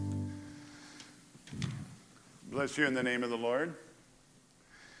Bless you in the name of the Lord.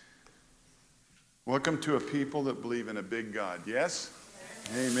 Welcome to a people that believe in a big God. Yes?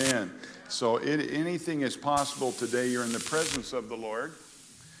 Amen. So anything is possible today. You're in the presence of the Lord.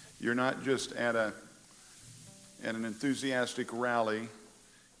 You're not just at an enthusiastic rally.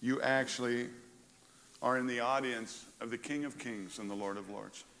 You actually are in the audience of the King of Kings and the Lord of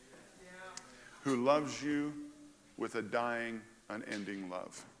Lords, who loves you with a dying, unending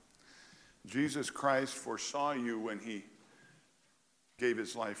love. Jesus Christ foresaw you when he gave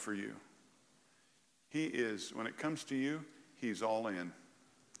his life for you. He is, when it comes to you, he's all in.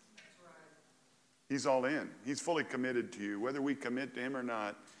 That's right. He's all in. He's fully committed to you. Whether we commit to him or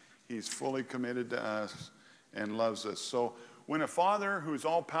not, he's fully committed to us and loves us. So when a father who's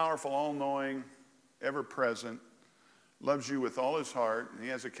all-powerful, all-knowing, ever-present, loves you with all his heart, and he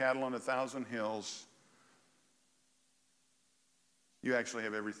has a cattle on 1,000 hills, you actually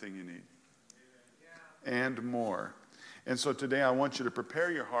have everything you need. And more. And so today I want you to prepare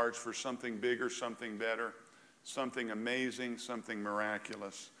your hearts for something bigger, something better, something amazing, something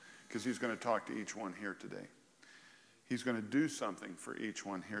miraculous, because he's going to talk to each one here today. He's going to do something for each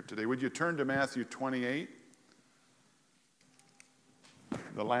one here today. Would you turn to Matthew 28,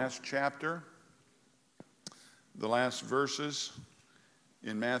 the last chapter, the last verses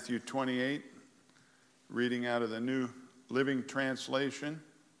in Matthew 28, reading out of the New Living Translation,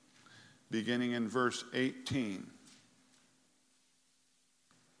 beginning in verse 18.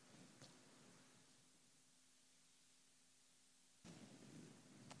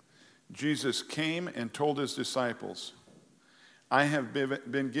 Jesus came and told his disciples, I have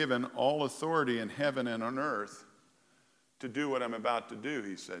been given all authority in heaven and on earth to do what I'm about to do,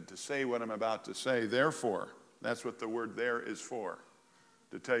 he said, to say what I'm about to say. Therefore, that's what the word there is for.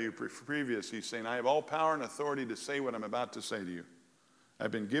 To tell you previous, he's saying, I have all power and authority to say what I'm about to say to you. I've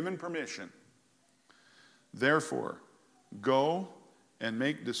been given permission. Therefore, go and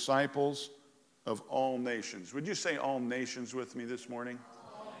make disciples of all nations. Would you say all nations with me this morning?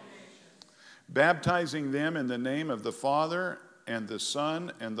 All nations. Baptizing them in the name of the Father and the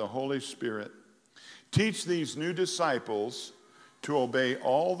Son and the Holy Spirit. Teach these new disciples to obey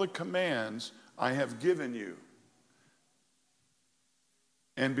all the commands I have given you.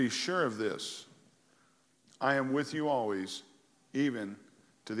 And be sure of this, I am with you always, even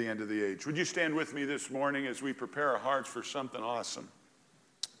to the end of the age. Would you stand with me this morning as we prepare our hearts for something awesome?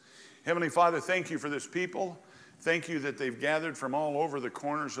 Heavenly Father, thank you for this people. Thank you that they've gathered from all over the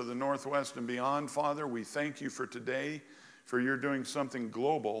corners of the Northwest and beyond, Father. We thank you for today, for you're doing something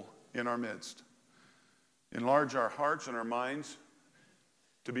global in our midst. Enlarge our hearts and our minds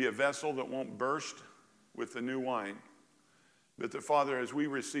to be a vessel that won't burst with the new wine. But that, Father, as we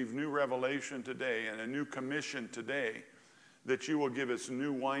receive new revelation today and a new commission today, that you will give us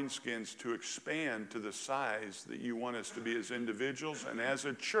new wineskins to expand to the size that you want us to be as individuals and as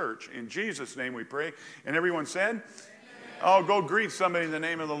a church. In Jesus' name we pray. And everyone said? Amen. Oh, go greet somebody in the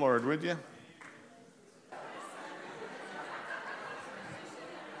name of the Lord, would you?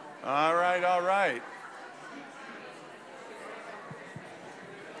 All right, all right.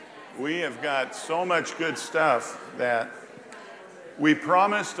 We have got so much good stuff that we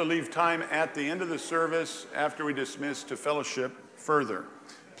promise to leave time at the end of the service after we dismiss to fellowship further.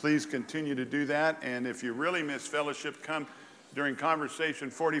 Please continue to do that. And if you really miss fellowship, come during Conversation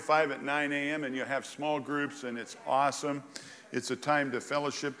 45 at 9 a.m. and you have small groups and it's awesome. It's a time to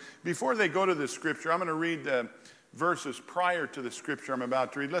fellowship. Before they go to the scripture, I'm going to read the verses prior to the scripture I'm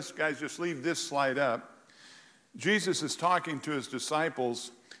about to read. Let's, guys, just leave this slide up. Jesus is talking to his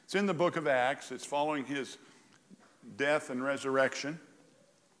disciples. It's in the book of Acts. It's following his death and resurrection,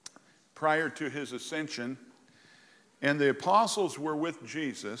 prior to his ascension. And the apostles were with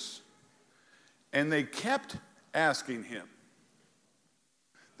Jesus, and they kept asking him.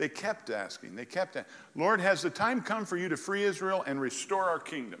 They kept asking. Lord, has the time come for you to free Israel and restore our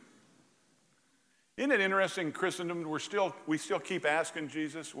kingdom? Isn't it interesting in Christendom, we still keep asking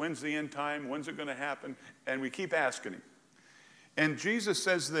Jesus, when's the end time? When's it going to happen? And we keep asking him. And Jesus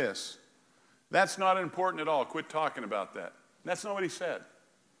says this, that's not important at all. Quit talking about that. That's not what he said.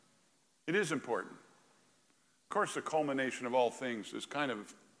 It is important. Of course, the culmination of all things is kind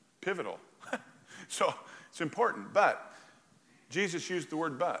of pivotal. So it's important. But Jesus used the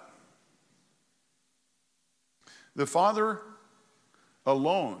word but. The Father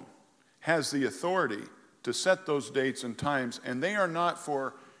alone has the authority to set those dates and times, and they are not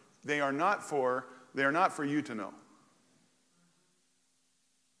for you to know.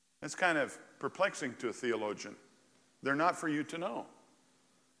 That's kind of perplexing to a theologian. They're not for you to know.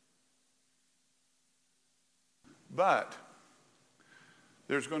 But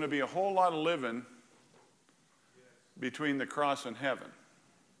there's going to be a whole lot of living between the cross and heaven.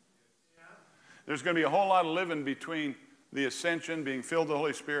 There's going to be a whole lot of living between the ascension, being filled with the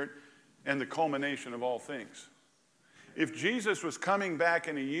Holy Spirit, and the culmination of all things. If Jesus was coming back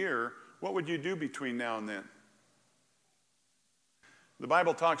in a year, what would you do between now and then? The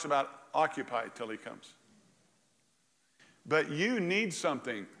Bible talks about occupy till he comes. But you need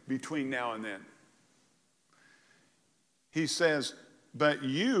something between now and then. He says, but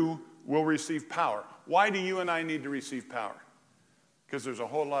you will receive power. Why do you and I need to receive power? Because there's a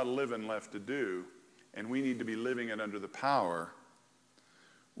whole lot of living left to do, and we need to be living it under the power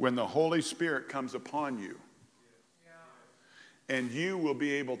when the Holy Spirit comes upon you. And you will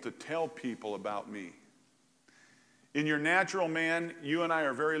be able to tell people about me. In your natural man, you and I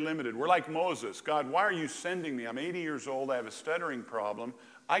are very limited. We're like Moses. God, why are you sending me? I'm 80 years old. I have a stuttering problem.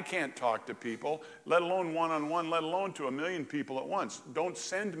 I can't talk to people, let alone one-on-one, let alone to 1 million people at once. Don't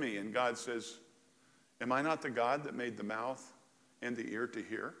send me. And God says, am I not the God that made the mouth and the ear to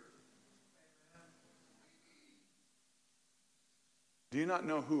hear? Do you not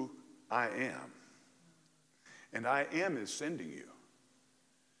know who I am? And I am is sending you.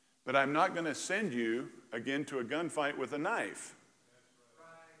 But I'm not going to send you again to a gunfight with a knife.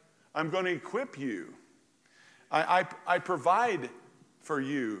 I'm going to equip you. I provide for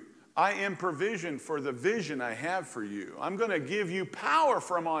you. I am provision for the vision I have for you. I'm going to give you power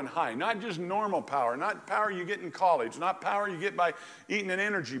from on high, not just normal power, not power you get in college, not power you get by eating an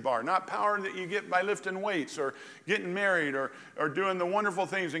energy bar, not power that you get by lifting weights or getting married or doing the wonderful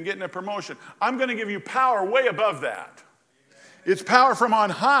things and getting a promotion. I'm going to give you power way above that. It's power from on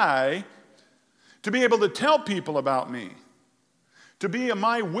high to be able to tell people about me, to be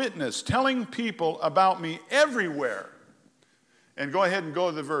my witness, telling people about me everywhere. And go ahead and go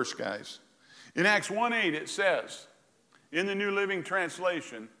to the verse, guys. In Acts 1:8 it says, in the New Living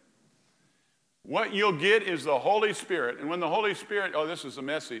Translation, what you'll get is the Holy Spirit. And when the Holy Spirit, this is a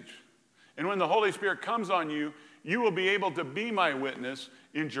message. And when the Holy Spirit comes on you, you will be able to be my witness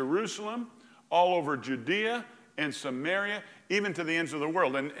in Jerusalem, all over Judea and Samaria, even to the ends of the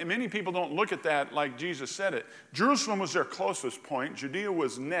world. And many people don't look at that like Jesus said it. Jerusalem was their closest point. Judea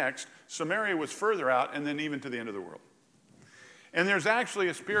was next. Samaria was further out, and then even to the end of the world. And there's actually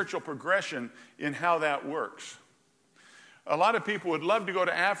a spiritual progression in how that works. A lot of people would love to go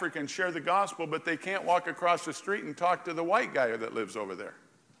to Africa and share the gospel, but they can't walk across the street and talk to the white guy that lives over there.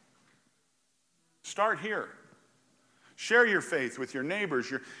 Start here. Share your faith with your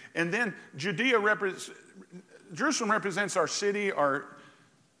neighbors. And then Jerusalem represents our city, our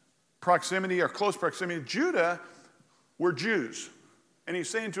proximity, our close proximity. Judah were Jews. And he's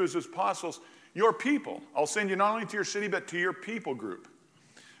saying to his apostles, your people. I'll send you not only to your city, but to your people group.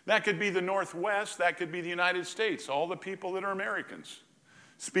 That could be the Northwest. That could be the United States. All the people that are Americans.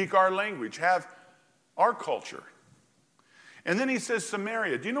 Speak our language. Have our culture. And then he says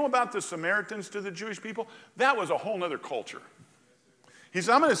Samaria. Do you know about the Samaritans to the Jewish people? That was a whole other culture. He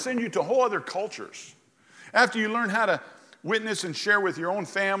said, I'm going to send you to whole other cultures. After you learn how to witness and share with your own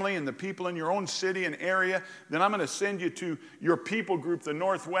family and the people in your own city and area, then I'm going to send you to your people group, the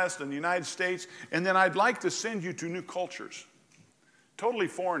Northwest and the United States, and then I'd like to send you to new cultures, totally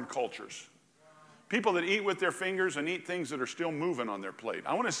foreign cultures, people that eat with their fingers and eat things that are still moving on their plate.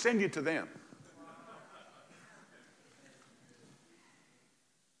 I want to send you to them.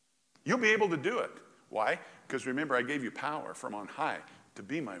 You'll be able to do it. Why? Because remember, I gave you power from on high to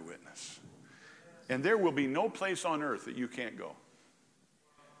be my witness. And there will be no place on earth that you can't go,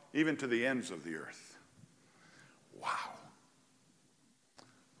 even to the ends of the earth. Wow.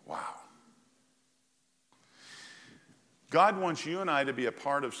 Wow. God wants you and I to be a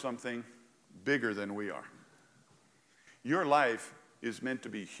part of something bigger than we are. Your life is meant to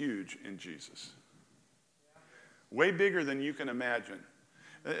be huge in Jesus. Way bigger than you can imagine.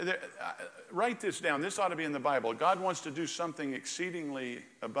 Write this down. This ought to be in the Bible. God wants to do something exceedingly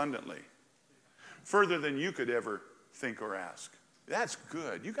abundantly, further than you could ever think or ask. That's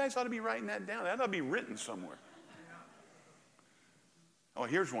good. You guys ought to be writing that down. That ought to be written somewhere. Oh,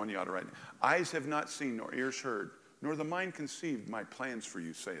 here's one you ought to write. Eyes have not seen, nor ears heard, nor the mind conceived my plans for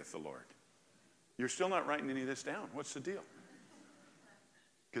you, saith the Lord. You're still not writing any of this down. What's the deal?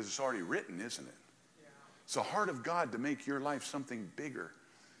 Because it's already written, isn't it? It's the heart of God to make your life something bigger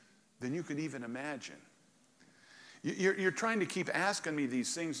than you could even imagine. You're trying to keep asking me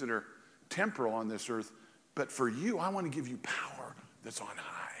these things that are temporal on this earth, but for you, I want to give you power that's on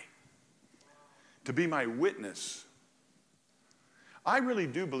high. To be my witness. I really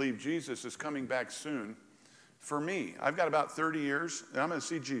do believe Jesus is coming back soon for me. I've got about 30 years, and I'm going to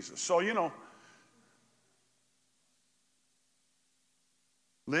see Jesus. So,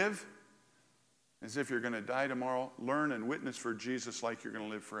 live as if you're going to die tomorrow. Learn and witness for Jesus like you're going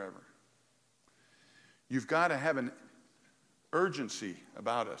to live forever. You've got to have an urgency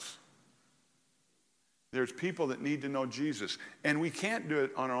about us. There's people that need to know Jesus, and we can't do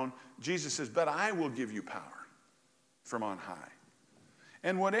it on our own. Jesus says, but I will give you power from on high.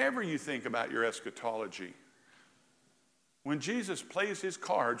 And whatever you think about your eschatology, when Jesus plays his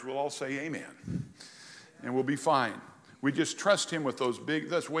cards, we'll all say amen, and we'll be fine. We just trust him with those big,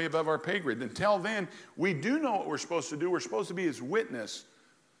 that's way above our pay grade. Until then, we do know what we're supposed to do. We're supposed to be his witness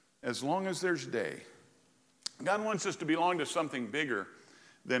as long as there's day. God wants us to belong to something bigger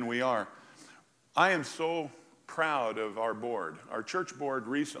than we are. I am so proud of our board. Our church board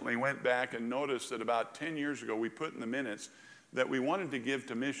recently went back and noticed that about 10 years ago we put in the minutes that we wanted to give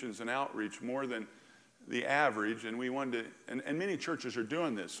to missions and outreach more than the average, and we wanted to, and many churches are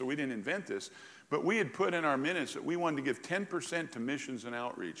doing this, so we didn't invent this, but we had put in our minutes that we wanted to give 10% to missions and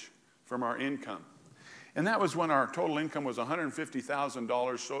outreach from our income. And that was when our total income was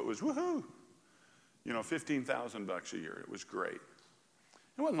 $150,000, so it was woohoo, $15,000 a year. It was great.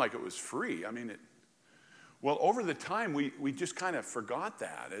 It wasn't like it was free. Well, over the time, we just kind of forgot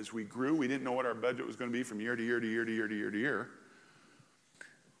that. As we grew, we didn't know what our budget was going to be from year to year to year to year to year to year.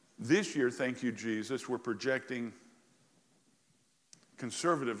 This year, thank you, Jesus, we're projecting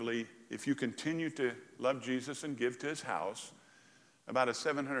conservatively, if you continue to love Jesus and give to his house, about a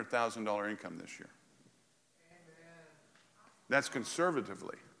 $700,000 income this year. Amen. That's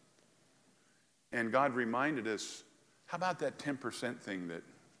conservatively. And God reminded us, how about that 10% thing that...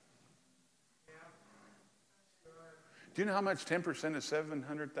 Do you know how much 10% of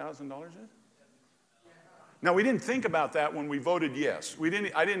 $700,000 is? Now, we didn't think about that when we voted yes.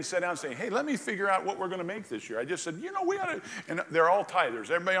 I didn't sit down and say, hey, let me figure out what we're going to make this year. I just said, we ought to, and they're all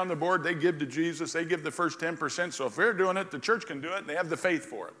tithers. Everybody on the board, they give to Jesus. They give the first 10%. So if they're doing it, the church can do it, and they have the faith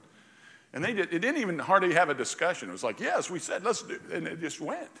for it. And it didn't even hardly have a discussion. It was like, yes, we said, let's do it. And it just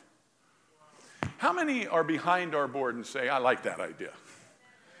went. How many are behind our board and say, I like that idea?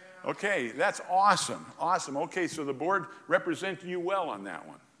 Okay, that's awesome. Awesome. Okay, so the board represented you well on that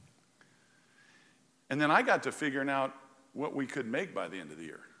one. And then I got to figuring out what we could make by the end of the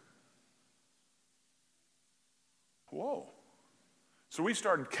year. Whoa. So we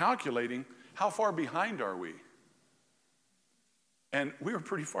started calculating how far behind are we? And we were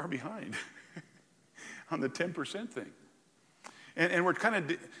pretty far behind on the 10% thing. And we're kind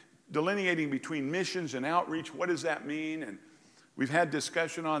of delineating between missions and outreach. What does that mean? And we've had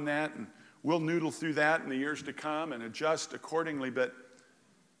discussion on that, and we'll noodle through that in the years to come and adjust accordingly. But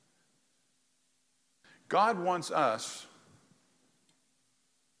God wants us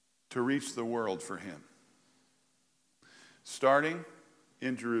to reach the world for him, starting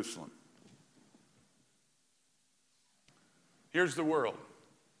in Jerusalem. Here's the world.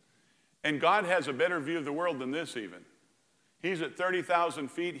 And God has a better view of the world than this even. He's at 30,000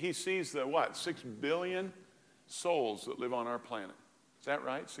 feet. He sees the, 6 billion souls that live on our planet. Is that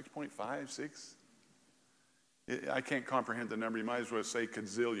right? 6.5, 6? I can't comprehend the number. You might as well say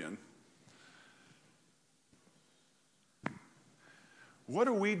quadrillion. What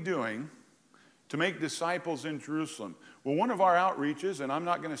are we doing to make disciples in Jerusalem? Well, one of our outreaches, and I'm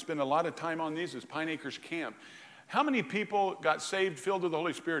not going to spend a lot of time on these, is Pine Acres Camp. How many people got saved, filled with the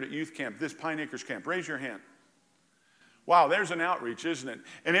Holy Spirit at youth camp, this Pine Acres Camp? Raise your hand. Wow, there's an outreach, isn't it?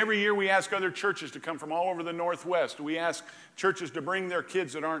 And every year we ask other churches to come from all over the Northwest. We ask churches to bring their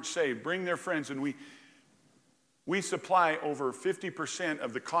kids that aren't saved, bring their friends, and we supply over 50%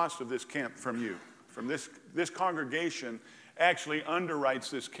 of the cost of this camp from you. From this congregation actually underwrites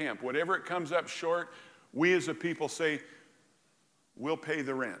this camp. Whatever it comes up short, we as a people say, we'll pay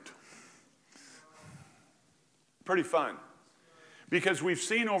the rent. Pretty fun. Because we've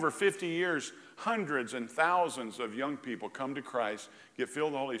seen over 50 years, hundreds and thousands of young people come to Christ, get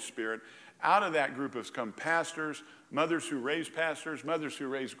filled with the Holy Spirit. Out of that group have come pastors, mothers who raise pastors, mothers who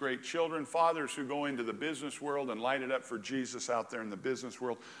raise great children, fathers who go into the business world and light it up for Jesus out there in the business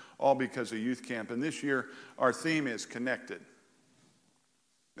world, all because of youth camp. And this year, our theme is connected.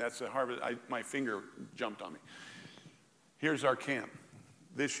 That's the harvest. My finger jumped on me. Here's our camp.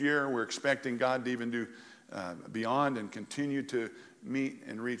 This year, we're expecting God to even do beyond and continue to meet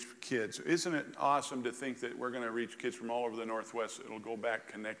and reach kids. Isn't it awesome to think that we're going to reach kids from all over the Northwest? It'll go back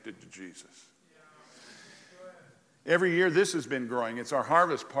connected to Jesus. Every year this has been growing. It's our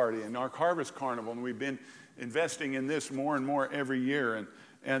harvest party and our harvest carnival, and we've been investing in this more and more every year.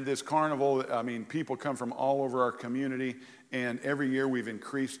 And this carnival, people come from all over our community, and every year we've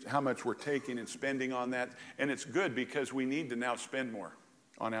increased how much we're taking and spending on that. And it's good because we need to now spend more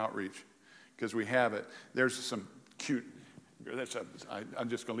on outreach because we have it. There's some cute I'm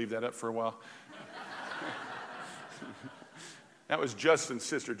just going to leave that up for a while. That was Justin's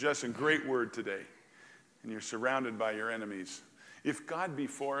sister. Justin, great word today. And you're surrounded by your enemies. If God be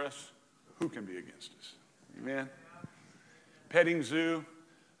for us, who can be against us? Amen. Petting zoo.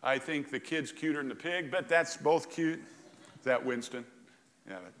 I think the kid's cuter than the pig, but that's both cute. Is that Winston?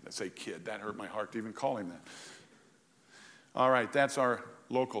 Yeah, I say kid. That hurt my heart to even call him that. All right, that's our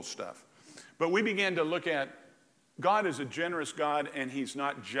local stuff. But we began to look at God is a generous God, and he's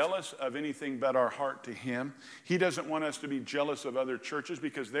not jealous of anything but our heart to him. He doesn't want us to be jealous of other churches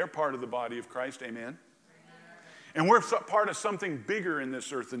because they're part of the body of Christ. Amen. And we're part of something bigger in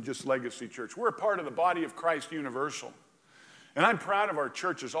this earth than just Legacy Church. We're a part of the body of Christ Universal. And I'm proud of our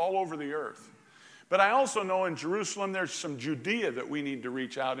churches all over the earth. But I also know in Jerusalem there's some Judea that we need to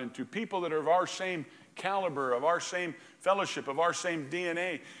reach out into, people that are of our same caliber, of our same fellowship, of our same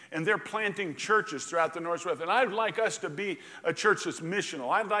DNA. And they're planting churches throughout the Northwest. And I'd like us to be a church that's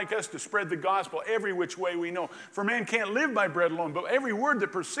missional. I'd like us to spread the gospel every which way we know. For man can't live by bread alone, but every word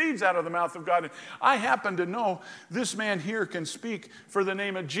that proceeds out of the mouth of God. I happen to know this man here can speak for the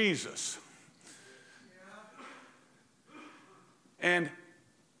name of Jesus. And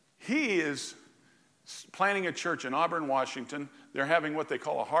he is planning a church in Auburn, Washington. They're having what they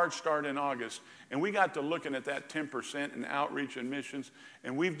call a hard start in August. And we got to looking at that 10% in outreach and missions.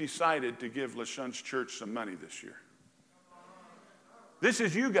 And we've decided to give LaShun's church some money this year. This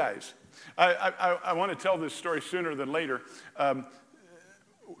is you guys. I want to tell this story sooner than later.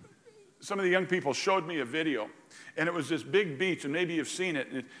 Some of the young people showed me a video. And it was this big beach. And maybe you've seen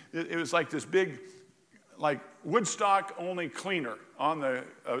it. It was like this big, like Woodstock only cleaner on the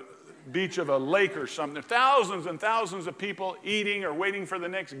beach of a lake or something. Thousands and thousands of people eating or waiting for the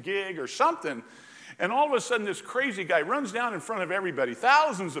next gig or something. And all of a sudden this crazy guy runs down in front of everybody,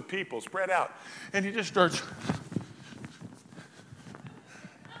 thousands of people spread out. And he just starts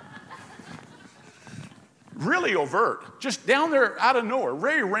really overt, just down there out of nowhere,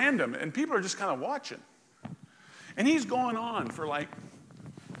 very random. And people are just kind of watching. And he's going on for like,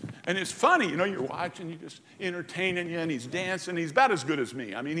 and it's funny, you know, you're watching, you're just entertaining you, and he's dancing. He's about as good as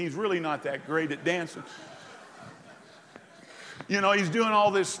me. I mean, he's really not that great at dancing. You know, he's doing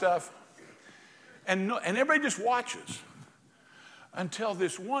all this stuff. And everybody just watches until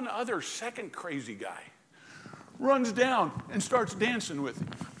this one other second crazy guy runs down and starts dancing with him.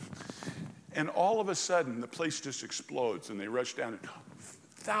 And all of a sudden, the place just explodes, and they rush down, and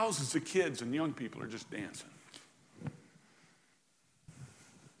thousands of kids and young people are just dancing.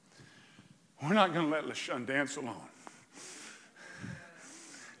 We're not going to let LaShun dance alone.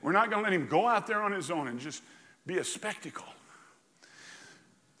 We're not going to let him go out there on his own and just be a spectacle.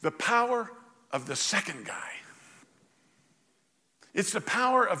 The power of the second guy. It's the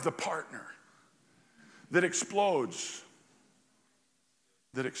power of the partner that explodes.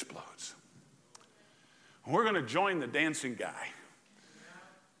 That explodes. We're going to join the dancing guy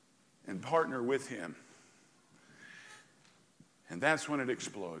and partner with him. And that's when it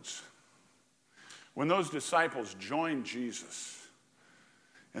explodes. When those disciples joined Jesus,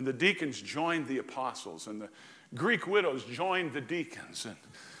 and the deacons joined the apostles, and the Greek widows joined the deacons, and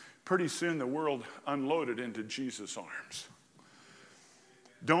pretty soon the world unloaded into Jesus' arms.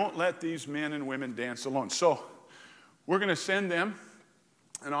 Don't let these men and women dance alone. So we're going to send them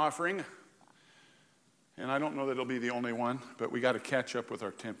an offering, and I don't know that it'll be the only one, but we got to catch up with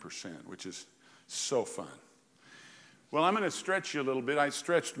our 10%, which is so fun. Well, I'm going to stretch you a little bit. I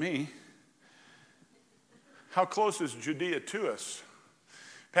stretched me. How close is Judea to us?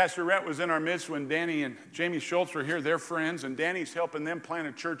 Pastor Rhett was in our midst when Danny and Jamie Schultz were here. They're friends, and Danny's helping them plant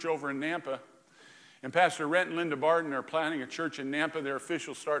a church over in Nampa. And Pastor Rhett and Linda Barden are planting a church in Nampa. Their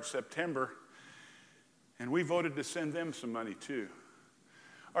official starts September. And we voted to send them some money too.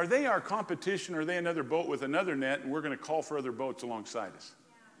 Are they our competition, or are they another boat with another net, and we're going to call for other boats alongside us?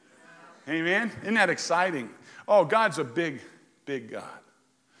 Amen? Isn't that exciting? Oh, God's a big, big God.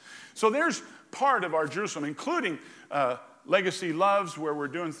 So there's part of our Jerusalem, including Legacy Loves, where we're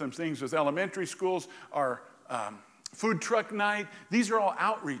doing some things with elementary schools, our food truck night. These are all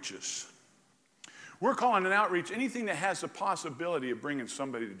outreaches. We're calling an outreach anything that has the possibility of bringing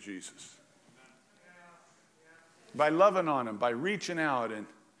somebody to Jesus. By loving on them, by reaching out and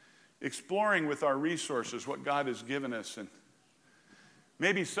exploring with our resources what God has given us. And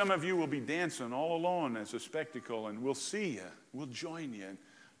maybe some of you will be dancing all alone as a spectacle, and we'll see you. We'll join you. And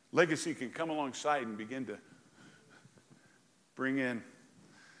Legacy can come alongside and begin to bring in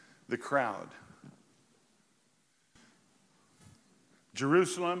the crowd.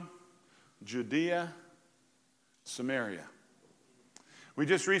 Jerusalem, Judea, Samaria. We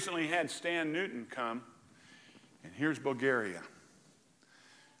just recently had Stan Newton come, And here's Bulgaria.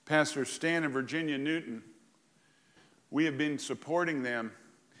 Pastor Stan and Virginia Newton, we have been supporting them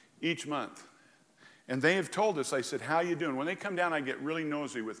each month. And they have told us, I said, how you doing? When they come down, I get really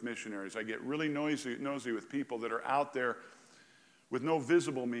nosy with missionaries. I get really nosy with people that are out there with no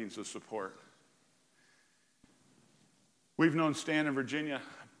visible means of support. We've known Stan and Virginia.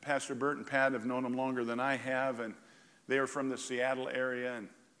 Pastor Bert and Pat have known them longer than I have, and they are from the Seattle area and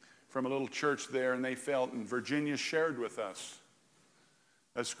from a little church there, and they felt, and Virginia shared with us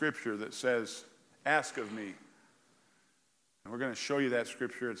a scripture that says, ask of me. And we're going to show you that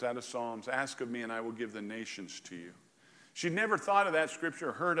scripture. It's out of Psalms. Ask of me, and I will give the nations to you. She'd never thought of that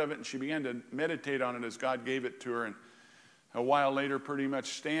scripture, heard of it, and she began to meditate on it as God gave it to her. And a while later, pretty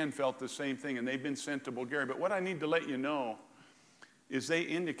much Stan felt the same thing, and they've been sent to Bulgaria. But what I need to let you know is they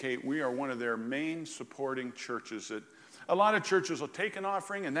indicate we are one of their main supporting churches. That a lot of churches will take an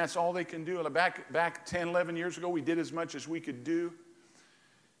offering, and that's all they can do. Back 10, 11 years ago, we did as much as we could do.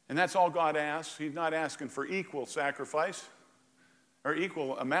 And that's all God asks. He's not asking for equal sacrifice or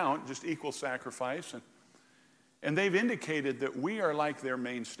equal amount, just equal sacrifice. And they've indicated that we are like their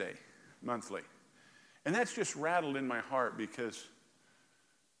mainstay monthly. And that's just rattled in my heart because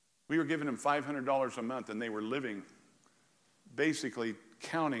we were giving them $500 a month, and they were living, basically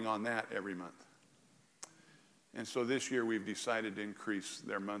counting on that every month. And so this year we've decided to increase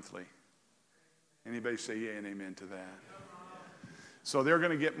their monthly. Anybody say yay and amen to that? So they're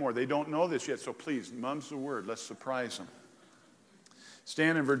going to get more. They don't know this yet, so please, mum's the word. Let's surprise them.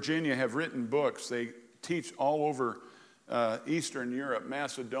 Stan and Virginia have written books. They teach all over Eastern Europe,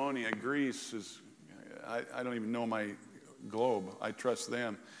 Macedonia, Greece. I don't even know my globe. I trust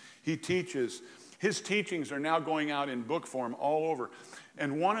them. He teaches. His teachings are now going out in book form all over.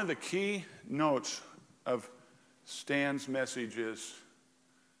 And one of the key notes of Stan's message is,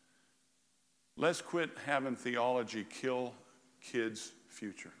 let's quit having theology kill kids'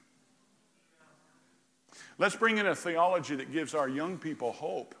 future. Let's bring in a theology that gives our young people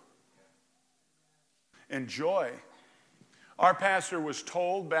hope and joy. Our pastor was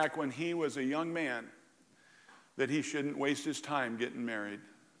told back when he was a young man that he shouldn't waste his time getting married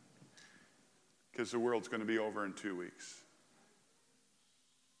because the world's going to be over in 2 weeks.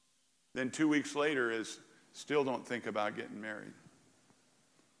 Then 2 weeks later is still don't think about getting married.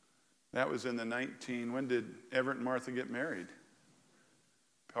 That was in when did Everett and Martha get married?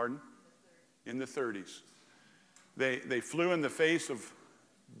 Pardon? In the 30s. They flew in the face of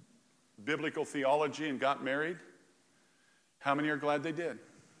biblical theology and got married. How many are glad they did?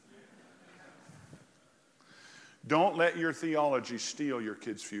 Don't let your theology steal your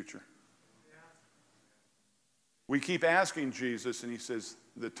kids' future. We keep asking Jesus, and he says,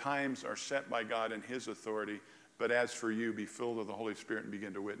 the times are set by God and his authority, but as for you, be filled with the Holy Spirit and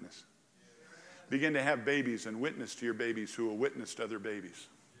begin to witness. Begin to have babies and witness to your babies who will witness to other babies.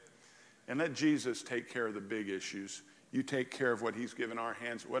 And let Jesus take care of the big issues. You take care of what he's given our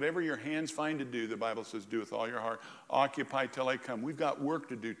hands. Whatever your hands find to do, the Bible says, do with all your heart. Occupy till I come. We've got work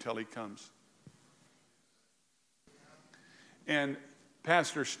to do till he comes. And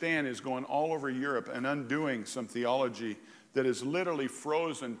Pastor Stan is going all over Europe and undoing some theology that has literally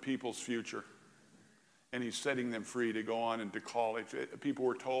frozen people's future. And he's setting them free to go on into college. People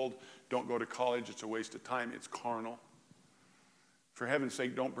were told, don't go to college. It's a waste of time. It's carnal. For heaven's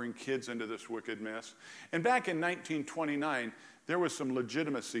sake, don't bring kids into this wicked mess. And back in 1929, there was some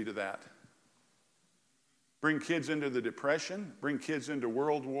legitimacy to that. Bring kids into the Depression, bring kids into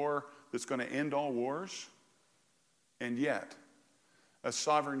World War that's going to end all wars. And yet, a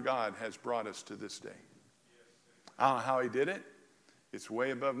sovereign God has brought us to this day. I don't know how he did it. It's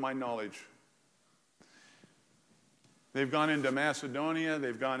way above my knowledge. They've gone into Macedonia,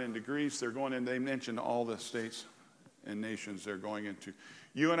 they've gone into Greece, they mentioned all the states and nations they're going into.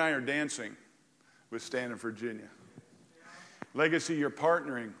 You and I are dancing with Stan and Virginia. Legacy, you're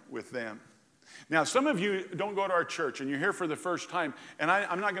partnering with them. Now, some of you don't go to our church, and you're here for the first time, and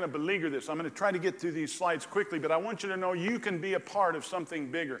I'm not going to beleaguer this. I'm going to try to get through these slides quickly, but I want you to know you can be a part of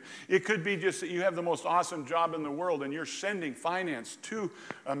something bigger. It could be just that you have the most awesome job in the world, and you're sending finance to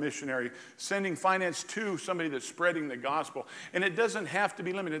a missionary, sending finance to somebody that's spreading the gospel. And it doesn't have to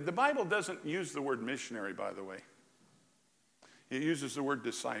be limited. The Bible doesn't use the word missionary, by the way. It uses the word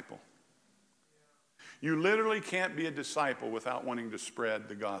disciple. You literally can't be a disciple without wanting to spread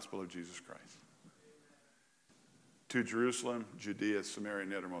the gospel of Jesus Christ. To Jerusalem, Judea, Samaria,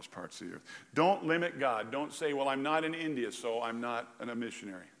 and the uttermost parts of the earth. Don't limit God. Don't say, well, I'm not in India, so I'm not a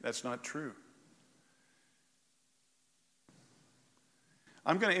missionary. That's not true.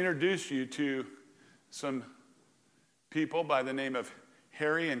 I'm going to introduce you to some people by the name of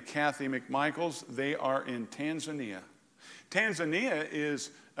Harry and Kathy McMichaels. They are in Tanzania. Tanzania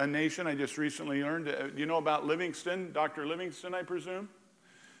is a nation I just recently learned. You know about Livingstone, Dr. Livingstone, I presume?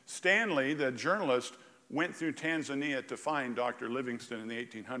 Stanley, the journalist, went through Tanzania to find Dr. Livingstone in the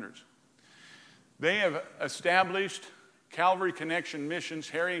 1800s. They have established Calvary Connection Missions,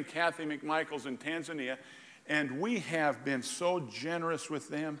 Harry and Kathy McMichaels in Tanzania, and we have been so generous with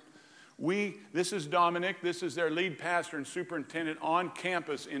them. This is Dominic. This is their lead pastor and superintendent on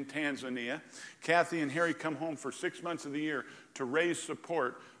campus in Tanzania. Kathy and Harry come home for 6 months of the year to raise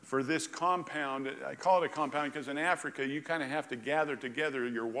support for this compound. I call it a compound because in Africa, you kind of have to gather together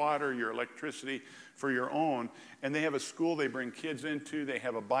your water, your electricity for your own. And they have a school they bring kids into. They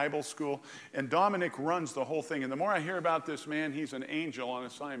have a Bible school. And Dominic runs the whole thing. And the more I hear about this man, he's an angel on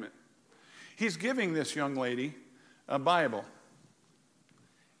assignment. He's giving this young lady a Bible.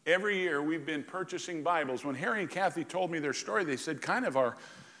 Every year we've been purchasing Bibles. When Harry and Kathy told me their story, they said kind of our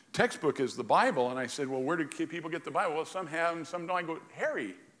textbook is the Bible. And I said, well, where do people get the Bible? Well, some have them, some don't. I go,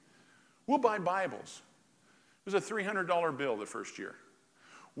 Harry, we'll buy Bibles. It was a $300 bill the first year.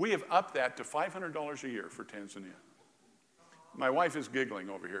 We have upped that to $500 a year for Tanzania. My wife is giggling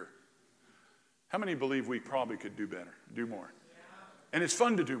over here. How many believe we probably could do better, do more? And it's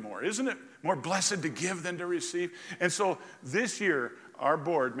fun to do more, isn't it? More blessed to give than to receive. And so this year, our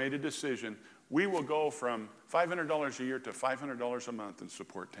board made a decision. We will go from $500 a year to $500 a month and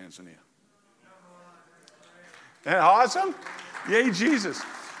support Tanzania. Isn't that awesome? Yay, Jesus.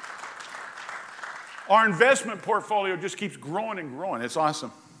 Our investment portfolio just keeps growing and growing. It's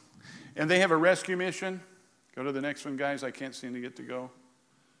awesome. And they have a rescue mission. Go to the next one, guys. I can't seem to get to go.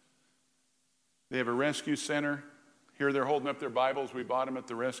 They have a rescue center. Here they're holding up their Bibles. We bought them at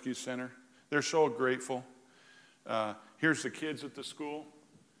the rescue center. They're so grateful. Here's the kids at the school.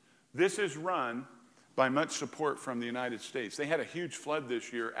 This is run by much support from the United States. They had a huge flood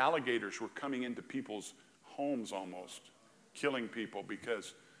this year. Alligators were coming into people's homes almost, killing people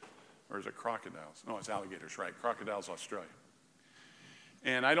because, or is it crocodiles? No, it's alligators, right. Crocodiles, Australia.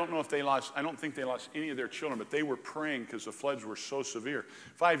 And I don't know if they lost, I don't think they lost any of their children, but they were praying because the floods were so severe.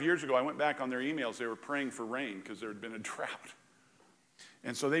 5 years ago, I went back on their emails. They were praying for rain because there had been a drought.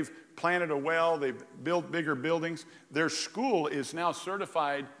 And so they've planted a well. They've built bigger buildings. Their school is now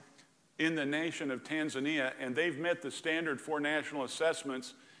certified in the nation of Tanzania, and they've met the standard for national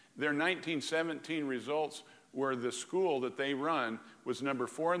assessments. Their 1917 results were the school that they run was number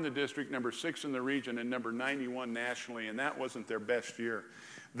 4 in the district, number 6 in the region, and number 91 nationally, and that wasn't their best year.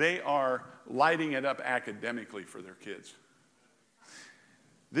 They are lighting it up academically for their kids.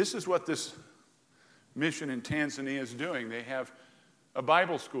 This is what this mission in Tanzania is doing. They have a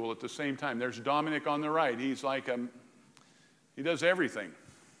Bible school at the same time. There's Dominic on the right. He's like he does everything.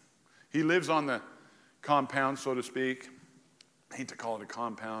 He lives on the compound, so to speak. I hate to call it a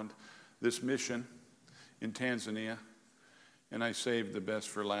compound. This mission in Tanzania. And I saved the best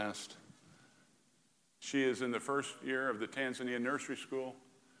for last. She is in the first year of the Tanzania nursery school.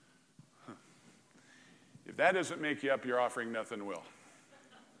 If that doesn't make you up your offering, nothing will.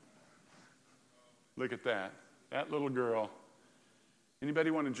 Look at that. That little girl.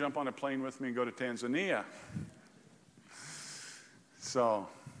 Anybody want to jump on a plane with me and go to Tanzania? So,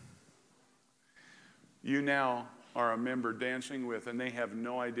 you now are a member dancing with, and they have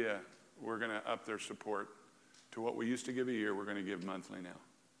no idea we're going to up their support to what we used to give a year. We're going to give monthly now.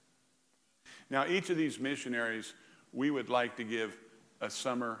 Now, each of these missionaries, we would like to give a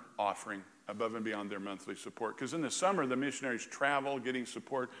summer offering above and beyond their monthly support. Because in the summer, the missionaries travel, getting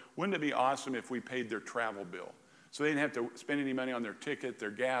support. Wouldn't it be awesome if we paid their travel bill? So they didn't have to spend any money on their ticket,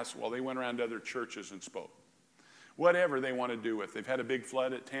 their gas, while they went around to other churches and spoke. Whatever they want to do with. They've had a big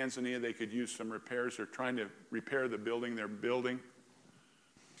flood at Tanzania. They could use some repairs. They're trying to repair the building they're building.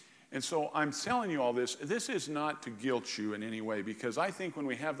 And so I'm telling you all this. This is not to guilt you in any way, because I think when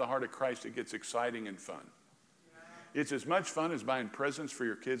we have the heart of Christ, it gets exciting and fun. It's as much fun as buying presents for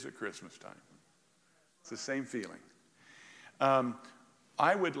your kids at Christmas time. It's the same feeling.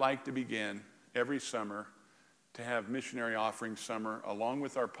 I would like to begin every summer to have missionary offering summer along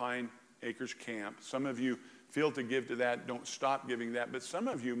with our Pine Acres camp. Some of you feel to give to that. Don't stop giving that. But some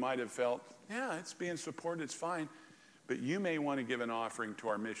of you might have felt, yeah, it's being supported. It's fine. But you may want to give an offering to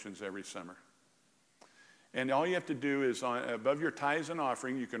our missions every summer. And all you have to do is, above your tithes and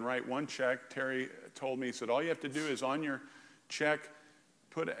offering, you can write one check. Terry told me, he said, all you have to do is on your check,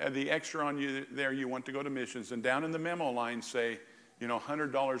 put the extra on you there you want to go to missions. And down in the memo line say,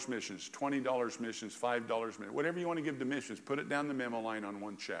 $100 missions, $20 missions, $5 missions. Whatever you want to give to missions, put it down the memo line on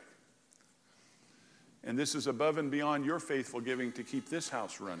one check. And this is above and beyond your faithful giving to keep this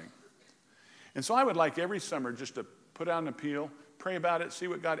house running. And so I would like every summer just to put out an appeal, Pray about it. See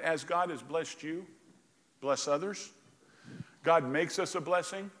what God, as God has blessed you, bless others. God makes us a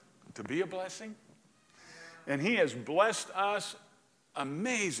blessing to be a blessing. And he has blessed us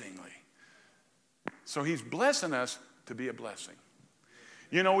amazingly. So he's blessing us to be a blessing.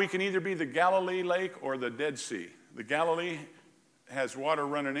 You know, we can either be the Galilee Lake or the Dead Sea. The Galilee has water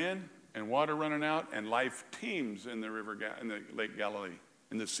running in and water running out, and life teems in the Lake Galilee,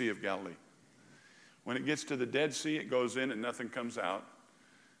 in the Sea of Galilee. When it gets to the Dead Sea, it goes in and nothing comes out,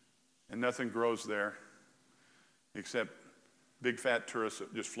 and nothing grows there except big fat tourists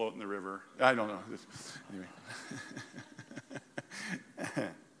that just float in the river. I don't know. Anyway.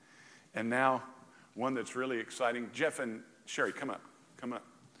 And now, one that's really exciting. Jeff and Sherry, come up.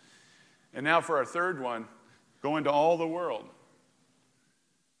 And now for our third one, go into all the world.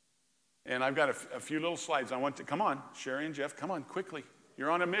 And I've got a few little slides. Come on, Sherry and Jeff, come on, quickly. You're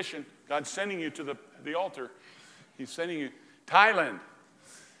on a mission. God's sending you to the altar. He's sending you. Thailand.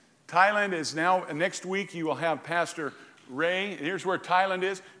 Thailand is now, next week you will have Pastor Ray. Here's where Thailand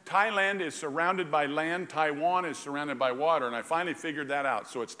is. Thailand is surrounded by land. Taiwan is surrounded by water. And I finally figured that out.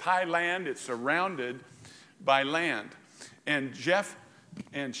 So it's Thailand. It's surrounded by land. And Jeff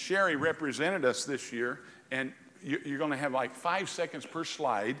and Sherry represented us this year. And you're going to have like 5 seconds per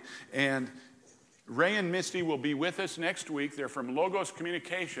slide. And Ray and Misty will be with us next week. They're from Logos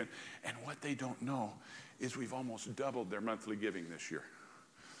Communication. And what they don't know is we've almost doubled their monthly giving this year.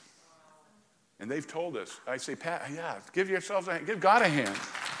 And they've told us, I say, Pat, yeah, give yourselves a hand. Give God a hand.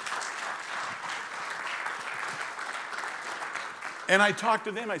 And I talk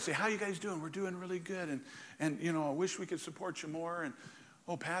to them. I say, how you guys doing? We're doing really good. And you know, I wish we could support you more. And,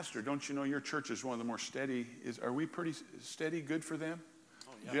 oh, Pastor, don't you know your church is one of the more steady? Are we pretty steady, good for them?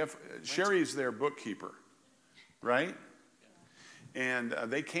 Oh, yeah. Jeff, Sherry's their bookkeeper, right? Yeah. And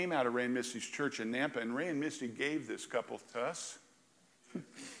they came out of Ray and Misty's church in Nampa. And Ray and Misty gave this couple to us.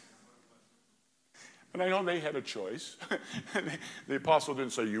 And I know they had a choice. The apostle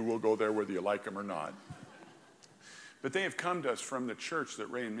didn't say, you will go there whether you like them or not. But they have come to us from the church that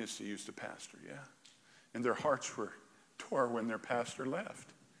Ray and Misty used to pastor, yeah? And their hearts were tore when their pastor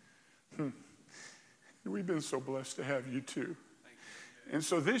left. We've been so blessed to have you too. And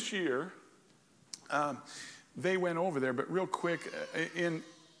so this year, they went over there, but real quick, and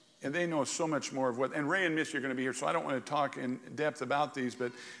they know so much more of what, and Ray and Misty are going to be here, so I don't want to talk in depth about these,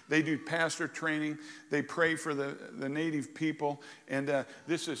 but they do pastor training. They pray for the native people. And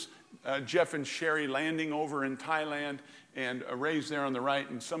this is Jeff and Sherry landing over in Thailand, and Ray's there on the right,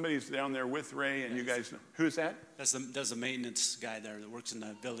 and somebody's down there with Ray, and you guys know. Who is that? That's the maintenance guy there that works in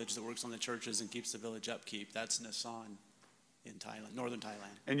the village, that works on the churches and keeps the village upkeep. That's Nasan in Thailand, northern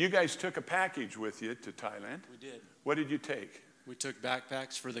Thailand. And you guys took a package with you to Thailand. We did. What did you take? We took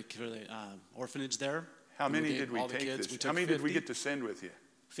backpacks for the orphanage there. How many did we take this? How many 50? Did we get to send with you?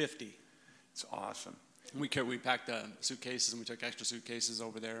 50. It's awesome. We packed suitcases, and we took extra suitcases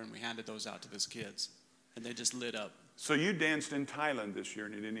over there, and we handed those out to those kids. And they just lit up. So you danced in Thailand this year,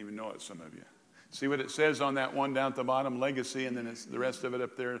 and you didn't even know it, some of you. See what it says on that one down at the bottom, Legacy, and then it's the rest of it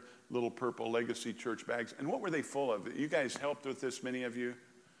up there, little purple Legacy church bags. And what were they full of? You guys helped with this, many of you?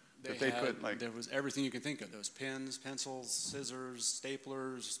 There was everything you can think of. There was pens, pencils, scissors,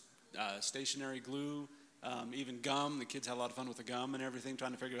 staplers, stationery glue, even gum. The kids had a lot of fun with the gum and everything,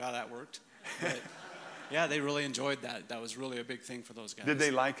 trying to figure out how that worked. But, yeah, they really enjoyed that. That was really a big thing for those guys. Did they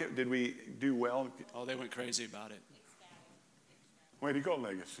like it? Did we do well? Oh, they went crazy about it. Way to go,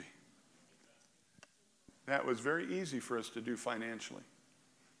 Legacy. That was very easy for us to do financially.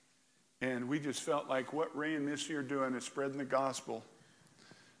 And we just felt like what Ray and Missy are doing is spreading the gospel.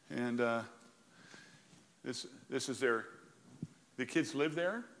 And this is the kids live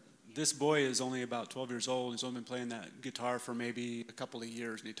there? This boy is only about 12 years old. He's only been playing that guitar for maybe a couple of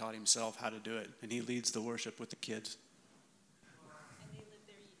years, and he taught himself how to do it. And he leads the worship with the kids.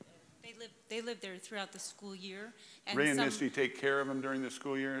 And they live there throughout the school year. And Ray and Misty take care of them during the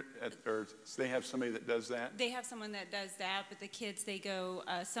school year, or they have somebody that does that? They have someone that does that, but the kids, they go,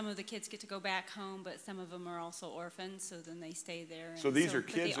 some of the kids get to go back home, but some of them are also orphans, so then they stay there. So these are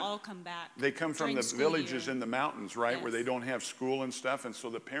kids. They all come back. They come from the villages in the mountains, right, yes, where they don't have school and stuff, and so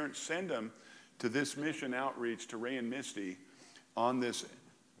the parents send them to this mission outreach to Ray and Misty in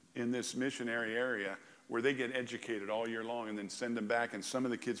this missionary area, where they get educated all year long and then send them back, and some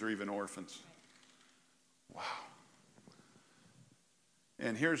of the kids are even orphans. Wow.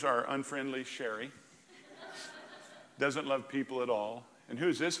 And here's our unfriendly Sherry. Doesn't love people at all. And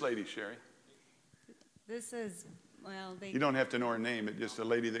who's this lady, Sherry? This is Well, You don't have to know her name. It's just a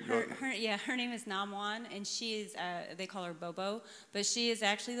lady that goes. Her name is Namwan, and she is, they call her Bobo, but she is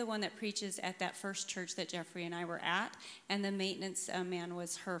actually the one that preaches at that first church that Jeffrey and I were at, and the maintenance man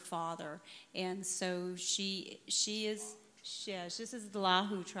was her father. And so she is, this is the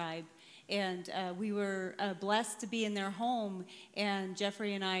Lahu tribe. And we were blessed to be in their home, and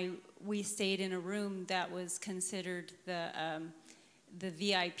Jeffrey and I, we stayed in a room that was considered the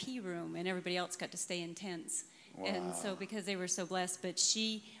VIP room, and everybody else got to stay in tents. Wow. And so because they were so blessed, but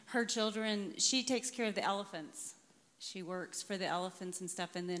her children, she takes care of the elephants. She works for the elephants and stuff,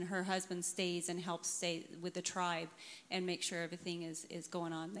 and then her husband stays and helps stay with the tribe and make sure everything is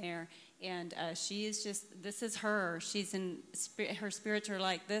going on there. And she is just, this is her. She's her spirits are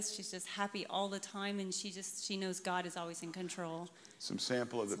like this. She's just happy all the time, and she knows God is always in control. Some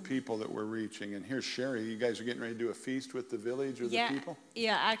sample of the people that we're reaching. And here's Sherry. You guys are getting ready to do a feast with the village or the people?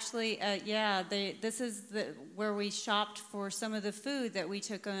 Yeah, actually, this is where we shopped for some of the food that we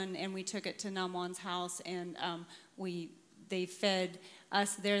took on, and we took it to Namwan's house, and they fed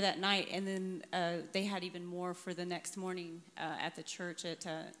us there that night, and then they had even more for the next morning at the church at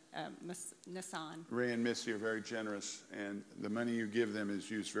Nissan. Ray and Missy are very generous, and the money you give them is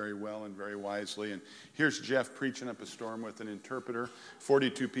used very well and very wisely. And here's Jeff preaching up a storm with an interpreter.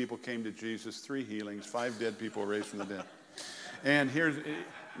 42 people came to Jesus, 3 healings, 5 dead people raised from the dead. And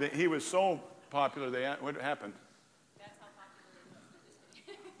he was so popular, what happened? That's how popular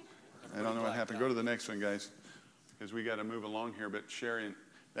it was. I don't know what happened. Go to the next one, guys, because we got to move along here. But Sherry,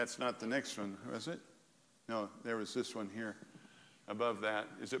 that's not the next one, was it? No, there was this one here above that.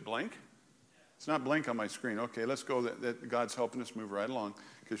 Is it blank? It's not blank on my screen. Okay, let's go. That God's helping us move right along,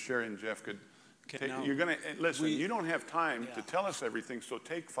 because Sherry and Jeff could take. Now, you're going to listen. You don't have time to tell us everything, so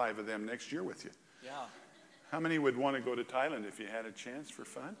take 5 of them next year with you. Yeah. How many would want to go to Thailand if you had a chance for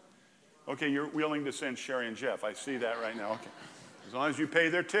fun? Okay, you're willing to send Sherry and Jeff. I see that right now. Okay. As long as you pay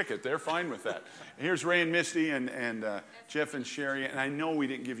their ticket, they're fine with that. Here's Ray and Misty and Jeff and Sherry. And I know we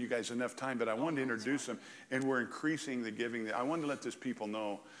didn't give you guys enough time, but I wanted to introduce them. And we're increasing the giving. I wanted to let this people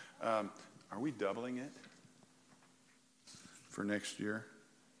know. Are we doubling it for next year?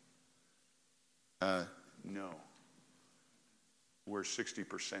 No. We're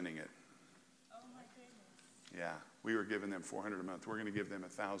 60%ing it. Oh, my goodness. Yeah. We were giving them $400 a month. We're going to give them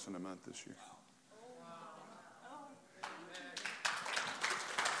 $1,000 a month this year.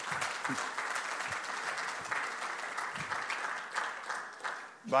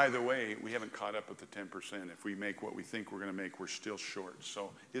 By the way, we haven't caught up with the 10%. If we make what we think we're going to make, we're still short. So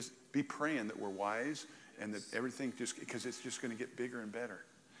be praying that we're wise and that everything because it's just going to get bigger and better.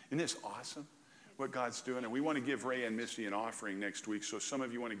 Isn't this awesome, what God's doing? And we want to give Ray and Missy an offering next week. So some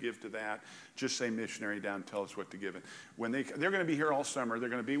of you want to give to that, just say missionary down, tell us what to give it. When they're going to be here all summer. They're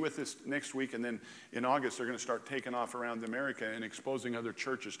going to be with us next week. And then in August, they're going to start taking off around America and exposing other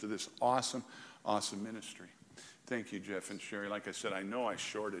churches to this awesome, awesome ministry. Thank you, Jeff and Sherry. Like I said, I know I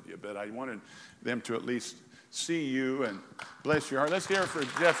shorted you, but I wanted them to at least see you and bless your heart. Let's hear it for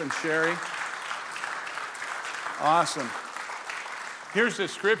Jeff and Sherry. Awesome. Here's the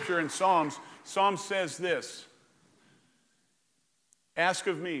scripture in Psalms. Psalm says this. Ask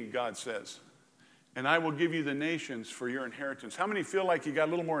of me, God says, and I will give you the nations for your inheritance. How many feel like you got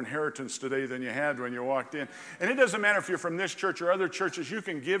a little more inheritance today than you had when you walked in? And it doesn't matter if you're from this church or other churches. You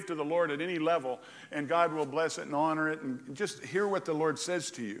can give to the Lord at any level, and God will bless it and honor it, and just hear what the Lord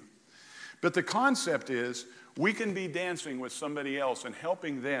says to you. But the concept is we can be dancing with somebody else and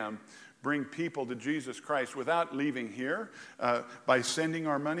helping them bring people to Jesus Christ without leaving here, by sending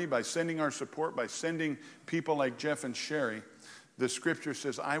our money, by sending our support, by sending people like Jeff and Sherry. The scripture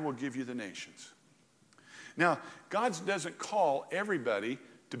says, I will give you the nations. Now, God doesn't call everybody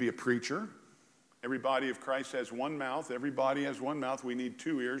to be a preacher. Every body of Christ has one mouth. Every body has one mouth. We need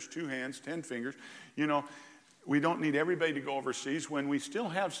 2 ears, 2 hands, 10 fingers. You know, we don't need everybody to go overseas when we still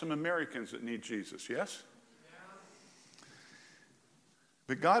have some Americans that need Jesus, yes?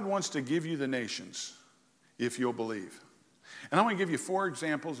 But God wants to give you the nations if you'll believe. And I want to give you 4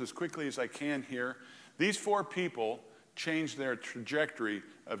 examples as quickly as I can here. These 4 people changed their trajectory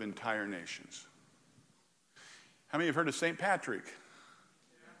of entire nations. How many have heard of St. Patrick?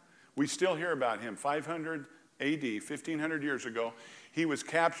 We still hear about him. 500 AD, 1,500 years ago. He was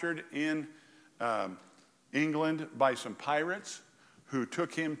captured in England by some pirates who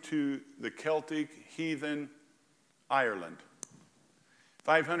took him to the Celtic heathen Ireland.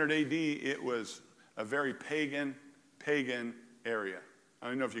 500 AD, it was a very pagan area. I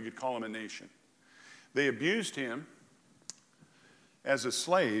don't know if you could call him a nation. They abused him as a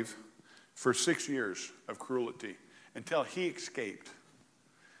slave for 6 years of cruelty until he escaped,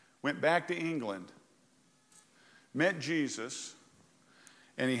 went back to England, met Jesus,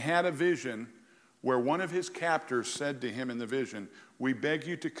 and he had a vision where one of his captors said to him in the vision, "We beg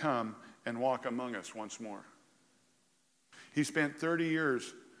you to come and walk among us once more." He spent 30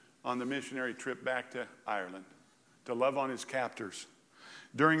 years on the missionary trip back to Ireland to love on his captors.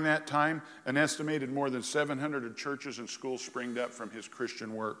 During that time, an estimated more than 700 churches and schools sprang up from his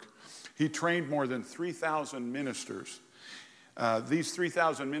Christian work. He trained more than 3,000 ministers. These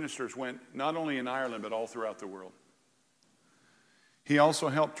 3,000 ministers went not only in Ireland, but all throughout the world. He also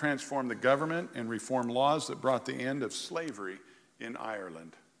helped transform the government and reform laws that brought the end of slavery in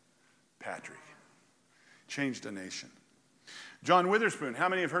Ireland. Patrick changed a nation. John Witherspoon. How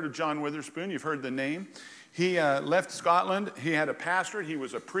many have heard of John Witherspoon? You've heard the name. He left Scotland. He had a pastorate. He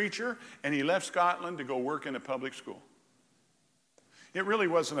was a preacher, and he left Scotland to go work in a public school. It really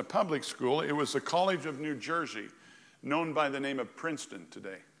wasn't a public school. It was the College of New Jersey, known by the name of Princeton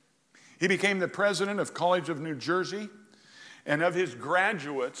today. He became the president of College of New Jersey, and of his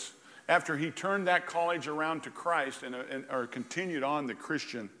graduates, after he turned that college around to Christ or continued on the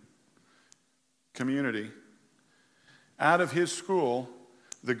Christian community, out of his school,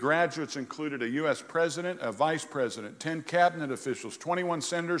 the graduates included a U.S. president, a vice president, 10 cabinet officials, 21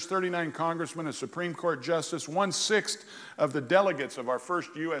 senators, 39 congressmen, a Supreme Court justice, 1/6 of the delegates of our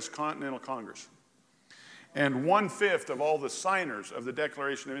first U.S. Continental Congress. And 1/5 of all the signers of the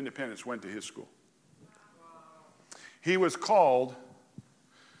Declaration of Independence went to his school. He was called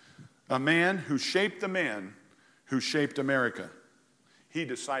a man who shaped the men who shaped America. He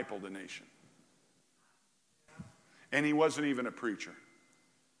discipled a nation. And he wasn't even a preacher.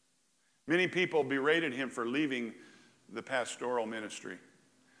 Many people berated him for leaving the pastoral ministry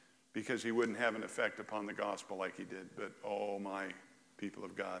because he wouldn't have an effect upon the gospel like he did. But, oh, my people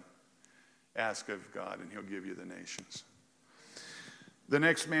of God, ask of God and he'll give you the nations. The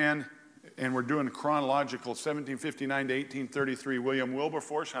next man, and we're doing chronological, 1759 to 1833, William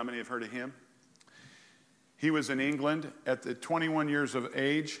Wilberforce. How many have heard of him? He was in England at the 21 years of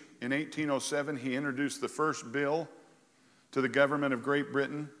age. In 1807, he introduced the first bill to the government of Great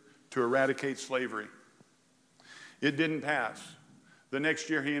Britain to eradicate slavery. It didn't pass. The next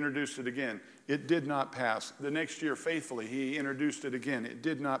year he introduced it again. It did not pass. The next year, faithfully, he introduced it again. It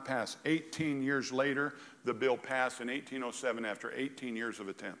did not pass. 18 years later, the bill passed in 1807 after 18 years of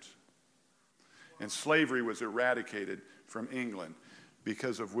attempts. And slavery was eradicated from England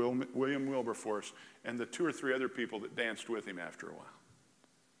because of William Wilberforce and the 2 or 3 other people that danced with him after a while.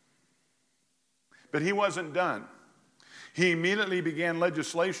 But he wasn't done. He immediately began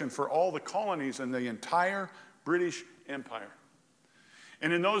legislation for all the colonies in the entire British Empire.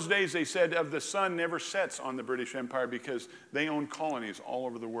 And in those days, they said the sun never sets on the British Empire because they owned colonies all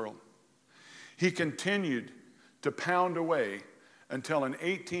over the world. He continued to pound away until in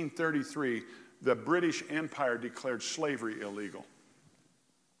 1833, the British Empire declared slavery illegal.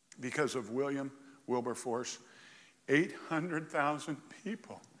 Because of William Wilberforce, 800,000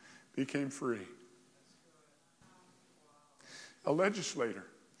 people became free. A legislator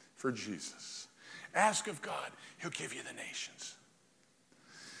for Jesus. Ask of God, he'll give you the nations.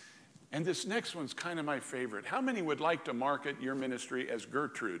 And this next one's kind of my favorite. How many would like to market your ministry as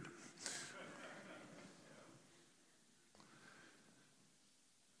Gertrude?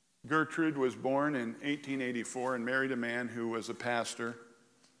 Gertrude was born in 1884 and married a man who was a pastor.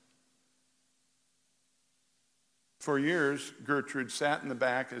 For years, Gertrude sat in the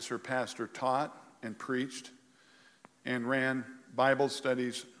back as her pastor taught and preached and ran Bible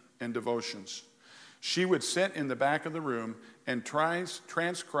studies and devotions. She would sit in the back of the room and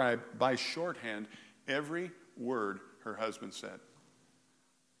transcribe by shorthand every word her husband said.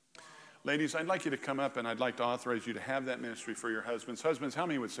 Ladies, I'd like you to come up and I'd like to authorize you to have that ministry for your husbands. Husbands, how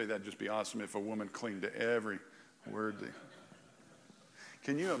many would say that'd just be awesome if a woman clinged to every word?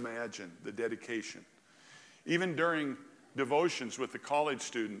 Can you imagine the dedication? Even during devotions with the college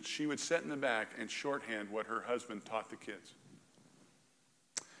students, she would sit in the back and shorthand what her husband taught the kids.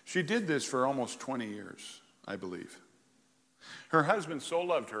 She did this for almost 20 years, I believe. Her husband so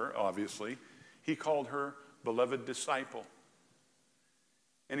loved her, obviously, he called her beloved disciple.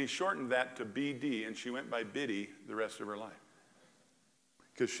 And he shortened that to BD, and she went by Biddy the rest of her life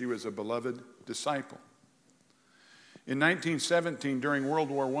because she was a beloved disciple. In 1917, during World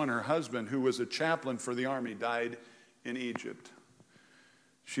War I, her husband, who was a chaplain for the army, died in Egypt.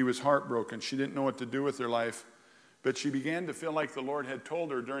 She was heartbroken. She didn't know what to do with her life, but she began to feel like the Lord had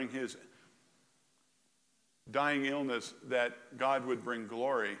told her during his dying illness that God would bring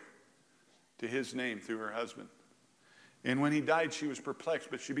glory to his name through her husband. And when he died, she was perplexed,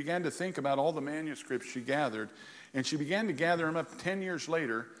 but she began to think about all the manuscripts she gathered, and she began to gather them up. 10 years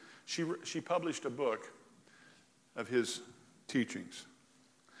later, she published a book of his teachings.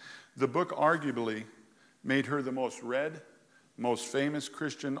 The book arguably made her the most read, most famous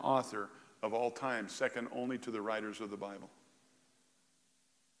Christian author of all time, second only to the writers of the Bible.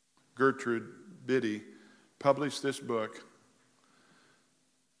 Gertrude Biddy published this book,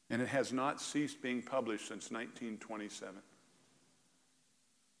 and it has not ceased being published since 1927.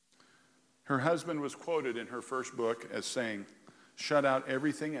 Her husband was quoted in her first book as saying, "Shut out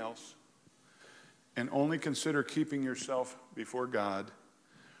everything else and only consider keeping yourself before God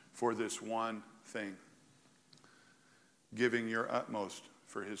for this one thing, giving your utmost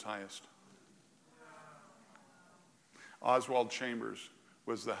for his highest." Oswald Chambers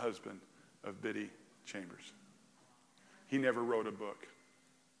was the husband of Biddy Chambers. He never wrote a book,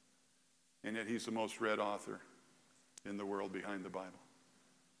 and yet he's the most read author in the world behind the Bible.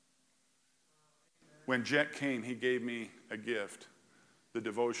 When Jet came, he gave me a gift, the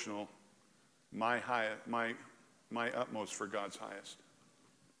devotional, my utmost for God's highest.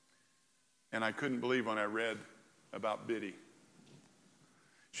 And I couldn't believe when I read about Biddy.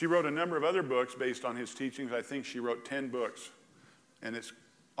 She wrote a number of other books based on his teachings. I think she wrote 10 books, and it's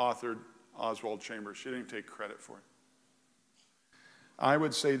authored Oswald Chambers. She didn't take credit for it. I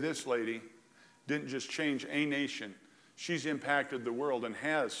would say this lady didn't just change a nation. She's impacted the world and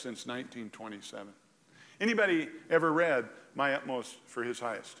has since 1927. Anybody ever read My Utmost for His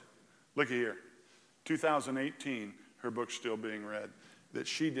Highest? Looky here. 2018, her book's still being read, that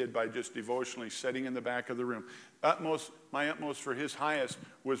she did by just devotionally sitting in the back of the room. My Utmost for His Highest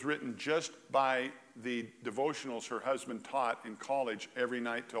was written just by the devotionals her husband taught in college every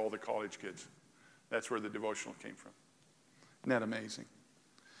night to all the college kids. That's where the devotional came from. Isn't that amazing?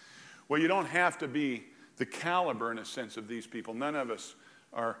 Well, you don't have to be the caliber, in a sense, of these people. None of us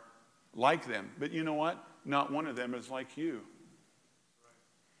are like them. But you know what? Not one of them is like you.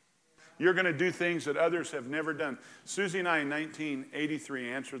 You're going to do things that others have never done. Susie and I, in 1983,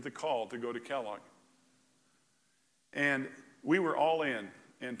 answered the call to go to Kellogg. And we were all in.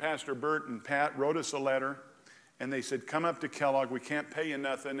 And Pastor Bert and Pat wrote us a letter. And they said, "Come up to Kellogg. We can't pay you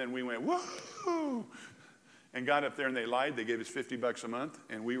nothing." And we went, "Woo!" And got up there, and they lied. They gave us $50 a month,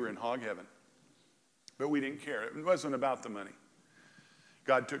 and we were in hog heaven. But we didn't care. It wasn't about the money.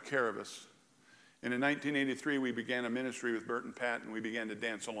 God took care of us. And in 1983, we began a ministry with Bert and Pat, and we began to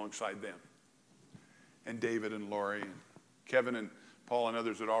dance alongside them. And David and Lori and Kevin and Paul and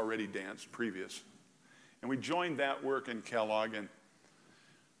others had already danced previous. And we joined that work in Kellogg, and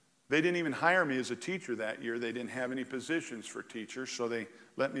they didn't even hire me as a teacher that year. They didn't have any positions for teachers, so they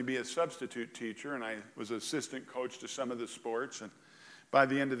let me be a substitute teacher, and I was assistant coach to some of the sports. And by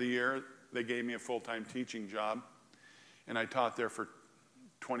the end of the year, they gave me a full-time teaching job, and I taught there for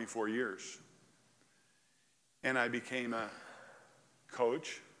 24 years. And I became a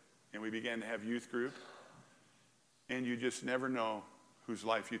coach, and we began to have youth group. And you just never know whose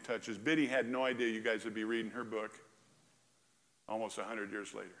life you touch. As Biddy had no idea you guys would be reading her book almost 100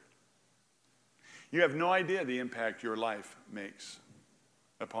 years later. You have no idea the impact your life makes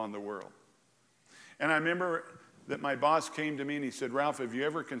upon the world. And I remember that my boss came to me and he said, "Ralph, have you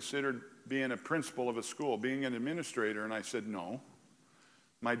ever considered being a principal of a school, being an administrator?" And I said, "No.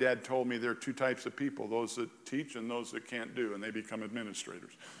 My dad told me there are two types of people, those that teach and those that can't do, and they become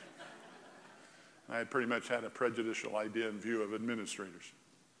administrators." I had pretty much had a prejudicial idea and view of administrators.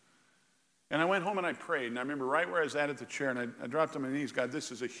 And I went home and I prayed, and I remember right where I was at the chair, and I dropped on my knees. God,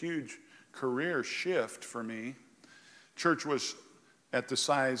 this is a huge career shift for me. Church was at the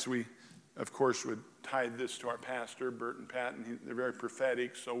size we, of course, would tithe this to our pastor, Bert and Pat, and they're very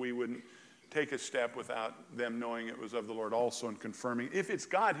prophetic, so we wouldn't take a step without them knowing it was of the Lord also and confirming. If it's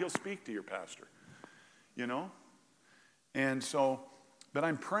God, he'll speak to your pastor, you know? And so, but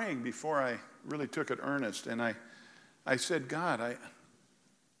I'm praying before I really took it earnest, and I said, "God,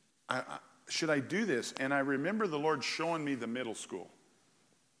 should I do this?" And I remember the Lord showing me the middle school.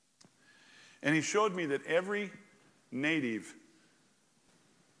 And he showed me that every native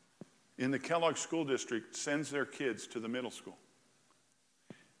in the Kellogg School District sends their kids to the middle school.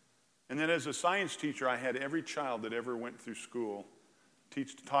 And then as a science teacher, I had every child that ever went through school,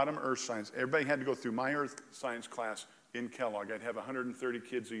 taught them earth science. Everybody had to go through my earth science class in Kellogg. I'd have 130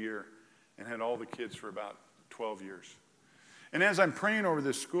 kids a year and had all the kids for about 12 years. And as I'm praying over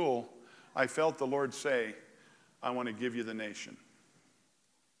this school, I felt the Lord say, "I want to give you the nation.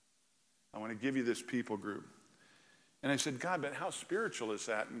 I want to give you this people group." And I said, "God, but how spiritual is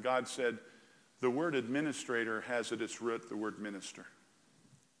that?" And God said, "The word administrator has at its root the word minister."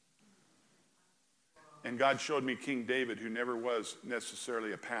 And God showed me King David, who never was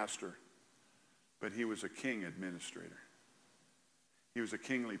necessarily a pastor, but he was a king administrator. He was a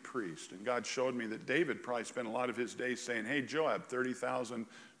kingly priest. And God showed me that David probably spent a lot of his days saying, hey, Joab, 30,000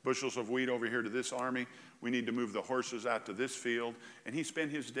 bushels of wheat over here to this army. We need to move the horses out to this field. And he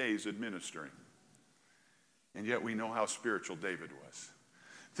spent his days administering. And yet we know how spiritual David was.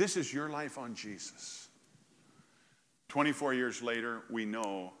 This is your life on Jesus. 24 years later, we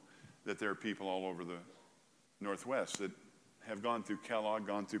know that there are people all over the Northwest that have gone through Kellogg,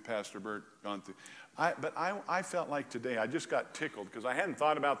 gone through Pastor Bert, gone through. But I felt like today, I just got tickled because I hadn't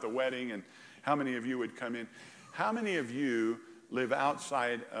thought about the wedding and how many of you would come in. How many of you live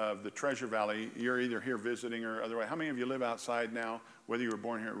outside of the Treasure Valley? You're either here visiting or otherwise. How many of you live outside now, whether you were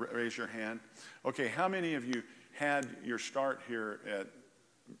born here? Raise your hand. Okay, how many of you had your start here at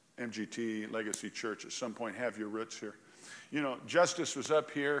MGT Legacy Church at some point, have your roots here? You know, Justice was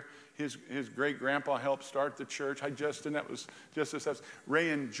up here. His great-grandpa helped start the church. Hi, Justin. That was Justice. That's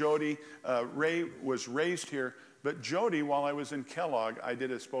Ray and Jody. Ray was raised here. But Jody, while I was in Kellogg, I did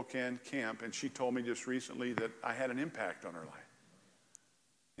a Spokane camp, and she told me just recently that I had an impact on her life.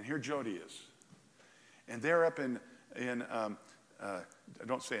 And here Jody is. And they're up in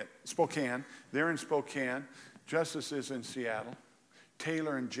don't say it, Spokane. They're in Spokane. Justice is in Seattle.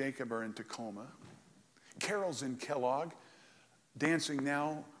 Taylor and Jacob are in Tacoma. Carol's in Kellogg, dancing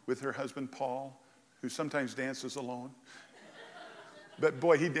now with her husband, Paul, who sometimes dances alone. But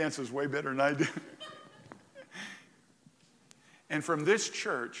boy, he dances way better than I do. And from this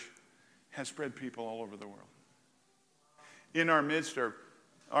church has spread people all over the world. In our midst are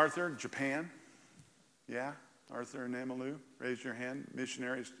Arthur, Japan. Yeah, Arthur and Emalu, raise your hand,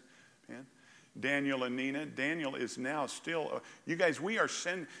 missionaries. Japan. Daniel and Nina. Daniel is now still, you guys, we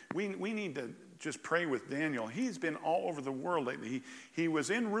need to just pray with Daniel. He's been all over the world lately. He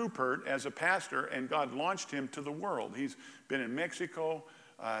was in Rupert as a pastor, and God launched him to the world. He's been in Mexico.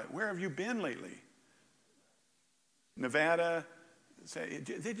 Where have you been lately? Nevada.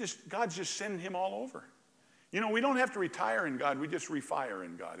 God's just sending him all over. You know, we don't have to retire in God. We just refire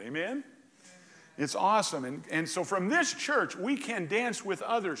in God. Amen? It's awesome. And so from this church, we can dance with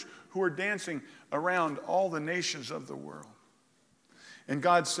others who are dancing around all the nations of the world. And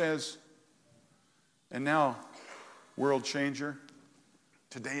God says, and now, world changer,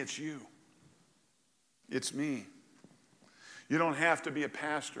 today it's you. It's me. You don't have to be a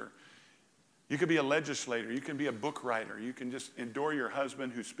pastor. You could be a legislator. You can be a book writer. You can just adore your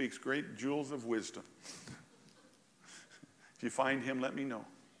husband who speaks great jewels of wisdom. If you find him, let me know.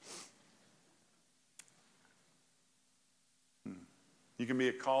 You can be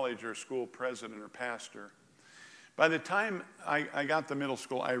a college or a school president or pastor. By the time I got to middle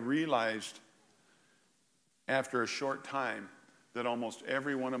school, I realized after a short time that almost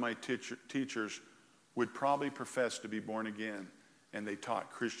every one of my teachers would probably profess to be born again, and they taught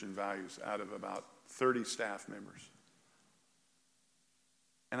Christian values out of about 30 staff members.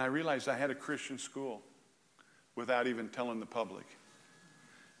 And I realized I had a Christian school without even telling the public.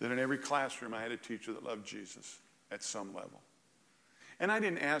 That in every classroom I had a teacher that loved Jesus at some level. And I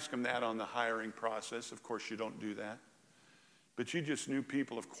didn't ask them that on the hiring process. Of course, you don't do that. But you just knew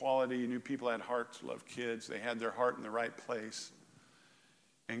people of quality. You knew people had hearts to love kids. They had their heart in the right place.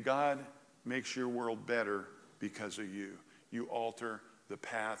 And God makes your world better because of you. You alter the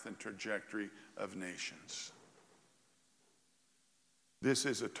path and trajectory of nations. This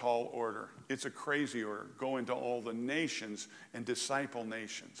is a tall order. It's a crazy order. Go into all the nations and disciple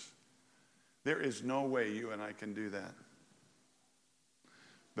nations. There is no way you and I can do that.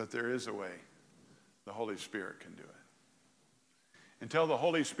 But there is a way. The Holy Spirit can do it. Until the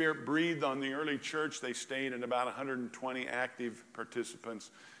Holy Spirit breathed on the early church, they stayed at about 120 active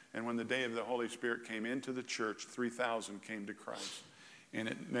participants. And when the day of the Holy Spirit came into the church, 3,000 came to Christ. And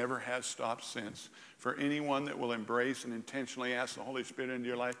it never has stopped since. For anyone that will embrace and intentionally ask the Holy Spirit into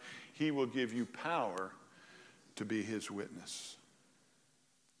your life, he will give you power to be his witness.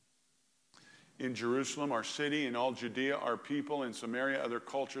 In Jerusalem, our city, in all Judea, our people, in Samaria, other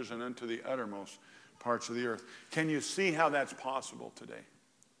cultures, and unto the uttermost parts of the earth. Can you see how that's possible today?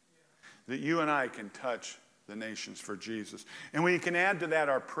 That you and I can touch the nations for Jesus. And we can add to that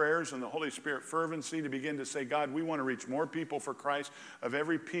our prayers and the Holy Spirit fervency to begin to say, God, we want to reach more people for Christ of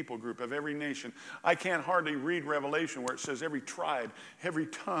every people group, of every nation. I can't hardly read Revelation where it says every tribe, every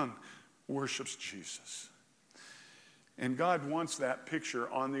tongue worships Jesus. And God wants that picture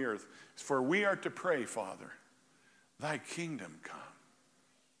on the earth. For we are to pray, Father, thy kingdom come.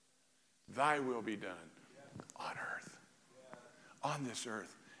 Thy will be done on earth, on this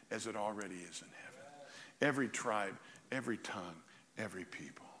earth, as it already is in heaven. Every tribe, every tongue, every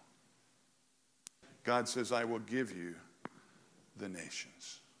people. God says, I will give you the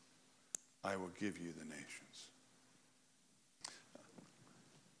nations. I will give you the nations.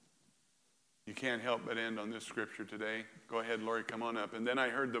 You can't help but end on this scripture today. Go ahead, Lori, come on up. And then I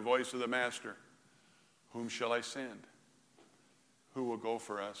heard the voice of the Master. Whom shall I send? Who will go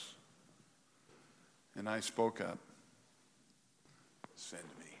for us? And I spoke up. Send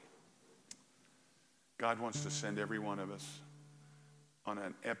me. God wants to send every one of us on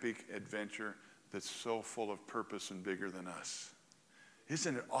an epic adventure that's so full of purpose and bigger than us.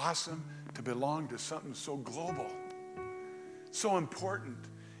 Isn't it awesome to belong to something so global, so important?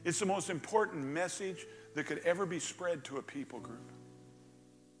 It's the most important message that could ever be spread to a people group.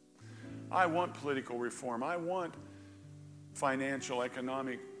 I want political reform. I want financial,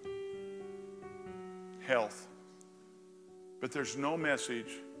 economic health. But there's no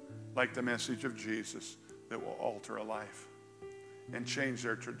message like the message of Jesus that will alter a life and change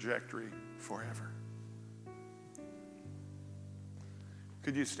their trajectory forever.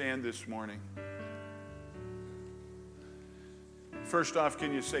 Could you stand this morning? First off,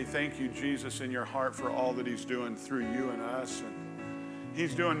 can you say thank you, Jesus, in your heart for all that he's doing through you and us? And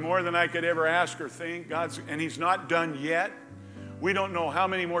he's doing more than I could ever ask or think. And he's not done yet. We don't know how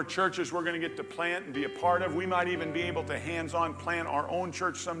many more churches we're going to get to plant and be a part of. We might even be able to hands-on plant our own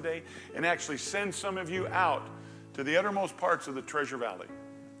church someday and actually send some of you out to the uttermost parts of the Treasure Valley.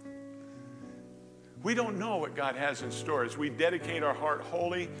 We don't know what God has in store as we dedicate our heart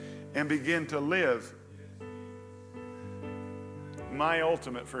wholly and begin to live my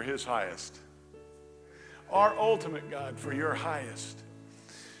ultimate for his highest. Our ultimate, God, for your highest.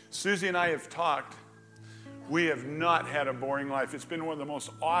 Susie and I have talked. We have not had a boring life. It's been one of the most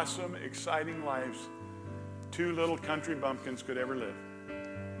awesome, exciting lives two little country bumpkins could ever live.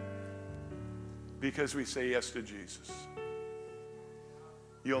 Because we say yes to Jesus.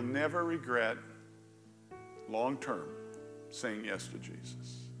 You'll never regret long term saying yes to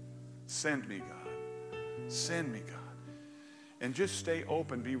Jesus. Send me, God. Send me, God. And just stay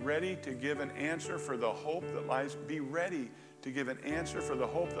open. Be ready to give an answer for the hope that lies. Be ready to give an answer for the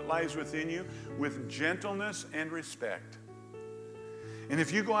hope that lies within you with gentleness and respect. And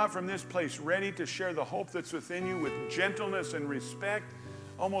if you go out from this place ready to share the hope that's within you with gentleness and respect,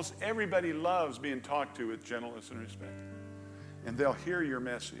 almost everybody loves being talked to with gentleness and respect. And they'll hear your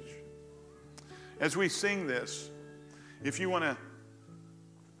message. As we sing this, if you want to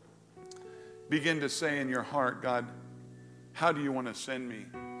begin to say in your heart, God, how do you want to send me?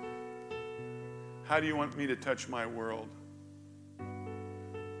 How do you want me to touch my world?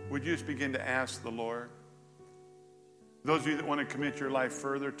 Would you just begin to ask the Lord? Those of you that want to commit your life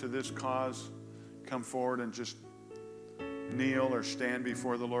further to this cause, come forward and just kneel or stand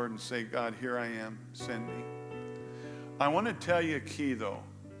before the Lord and say, God, here I am, send me. I want to tell you a key, though.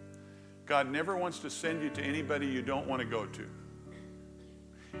 God never wants to send you to anybody you don't want to go to.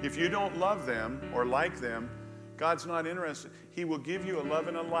 If you don't love them or like them, God's not interested. He will give you a love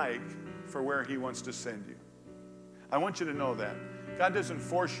and a like for where he wants to send you. I want you to know that. God doesn't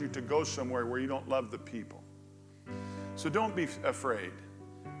force you to go somewhere where you don't love the people. So don't be afraid.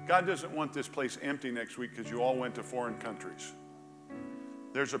 God doesn't want this place empty next week because you all went to foreign countries.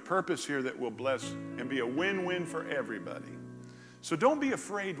 There's a purpose here that will bless and be a win-win for everybody. So don't be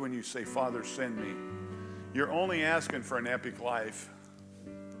afraid when you say, Father, send me. You're only asking for an epic life,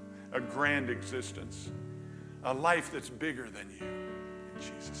 a grand existence, a life that's bigger than you. In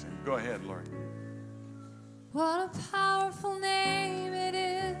Jesus' name. Go ahead, Lord. What a powerful name it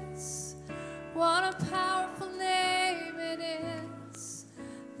is. What a powerful name it is.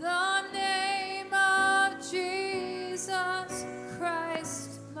 The name of Jesus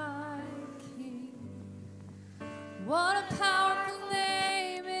Christ, my King. What a powerful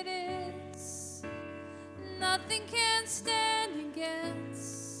name it is. Nothing can stand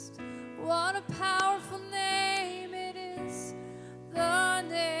against. What a powerful name it is. The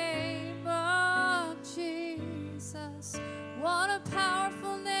name of Jesus. What a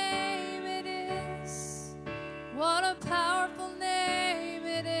powerful name it is. What a powerful name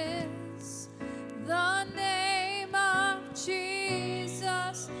it is. The name of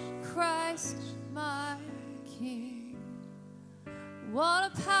Jesus Christ, my King.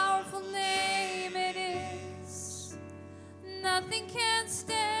 What a powerful name it is. Nothing can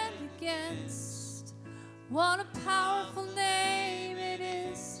stand against. What a powerful name it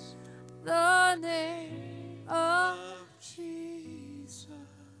is. The name of Jesus.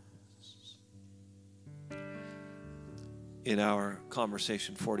 In our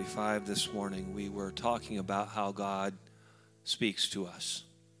Conversation 45 this morning, we were talking about how God speaks to us.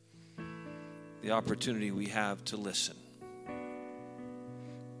 The opportunity we have to listen.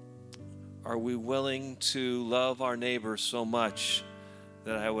 Are we willing to love our neighbor so much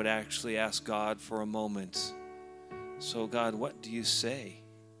that I would actually ask God for a moment? So God, what do you say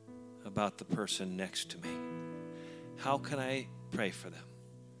about the person next to me? How can I pray for them?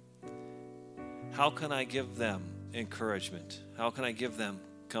 How can I give them encouragement? How can I give them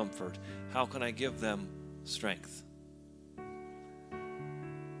comfort? How can I give them strength?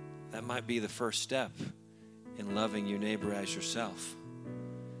 That might be the first step in loving your neighbor as yourself,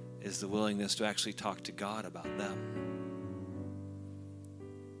 is the willingness to actually talk to God about them.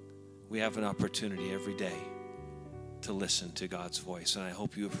 We have an opportunity every day to listen to God's voice, and I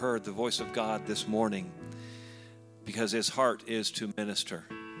hope you have heard the voice of God this morning, because His heart is to minister.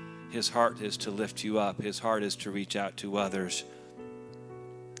 His heart is to lift you up. His heart is to reach out to others.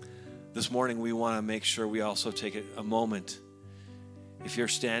 This morning we want to make sure we also take a moment. If you're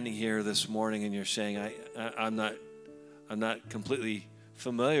standing here this morning and you're saying, I'm not completely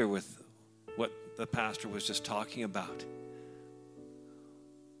familiar with what the pastor was just talking about.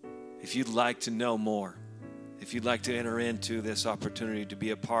 If you'd like to know more, if you'd like to enter into this opportunity to be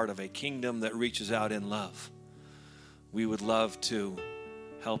a part of a kingdom that reaches out in love, we would love to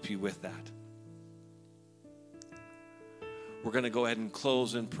help you with that. We're going to go ahead and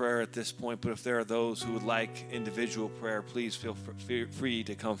close in prayer at this point, but if there are those who would like individual prayer, please feel free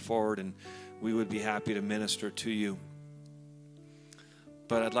to come forward and we would be happy to minister to you.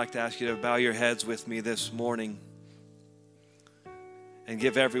 But I'd like to ask you to bow your heads with me this morning and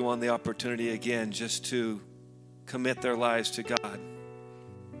give everyone the opportunity again just to commit their lives to God.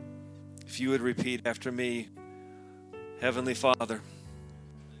 If you would repeat after me, Heavenly Father,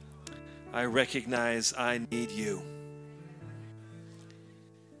 I recognize I need you.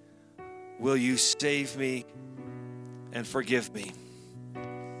 Will you save me and forgive me?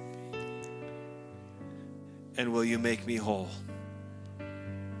 And will you make me whole?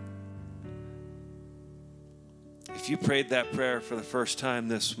 If you prayed that prayer for the first time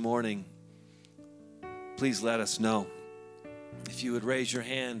this morning, please let us know. If you would raise your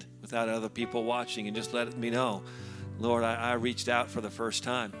hand without other people watching and just let me know, Lord, I reached out for the first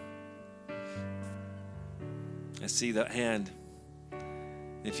time. I see that hand.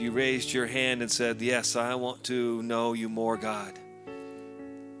 If you raised your hand and said, yes, I want to know you more, God,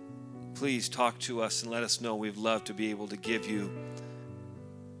 please talk to us and let us know. We'd love to be able to give you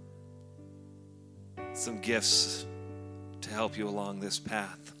some gifts to help you along this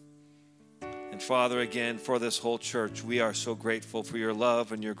path. And Father, again, for this whole church, we are so grateful for your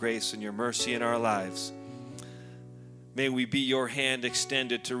love and your grace and your mercy in our lives. May we be your hand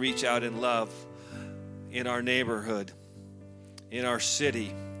extended to reach out in love in our neighborhood, in our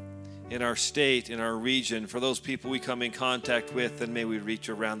city, in our state, in our region, for those people we come in contact with, and may we reach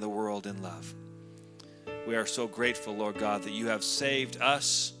around the world in love. We are so grateful, Lord God, that you have saved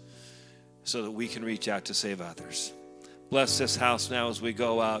us so that we can reach out to save others. Bless this house now as we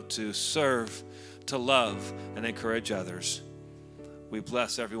go out to serve, to love, and encourage others. We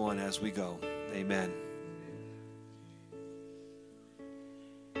bless everyone as we go. Amen.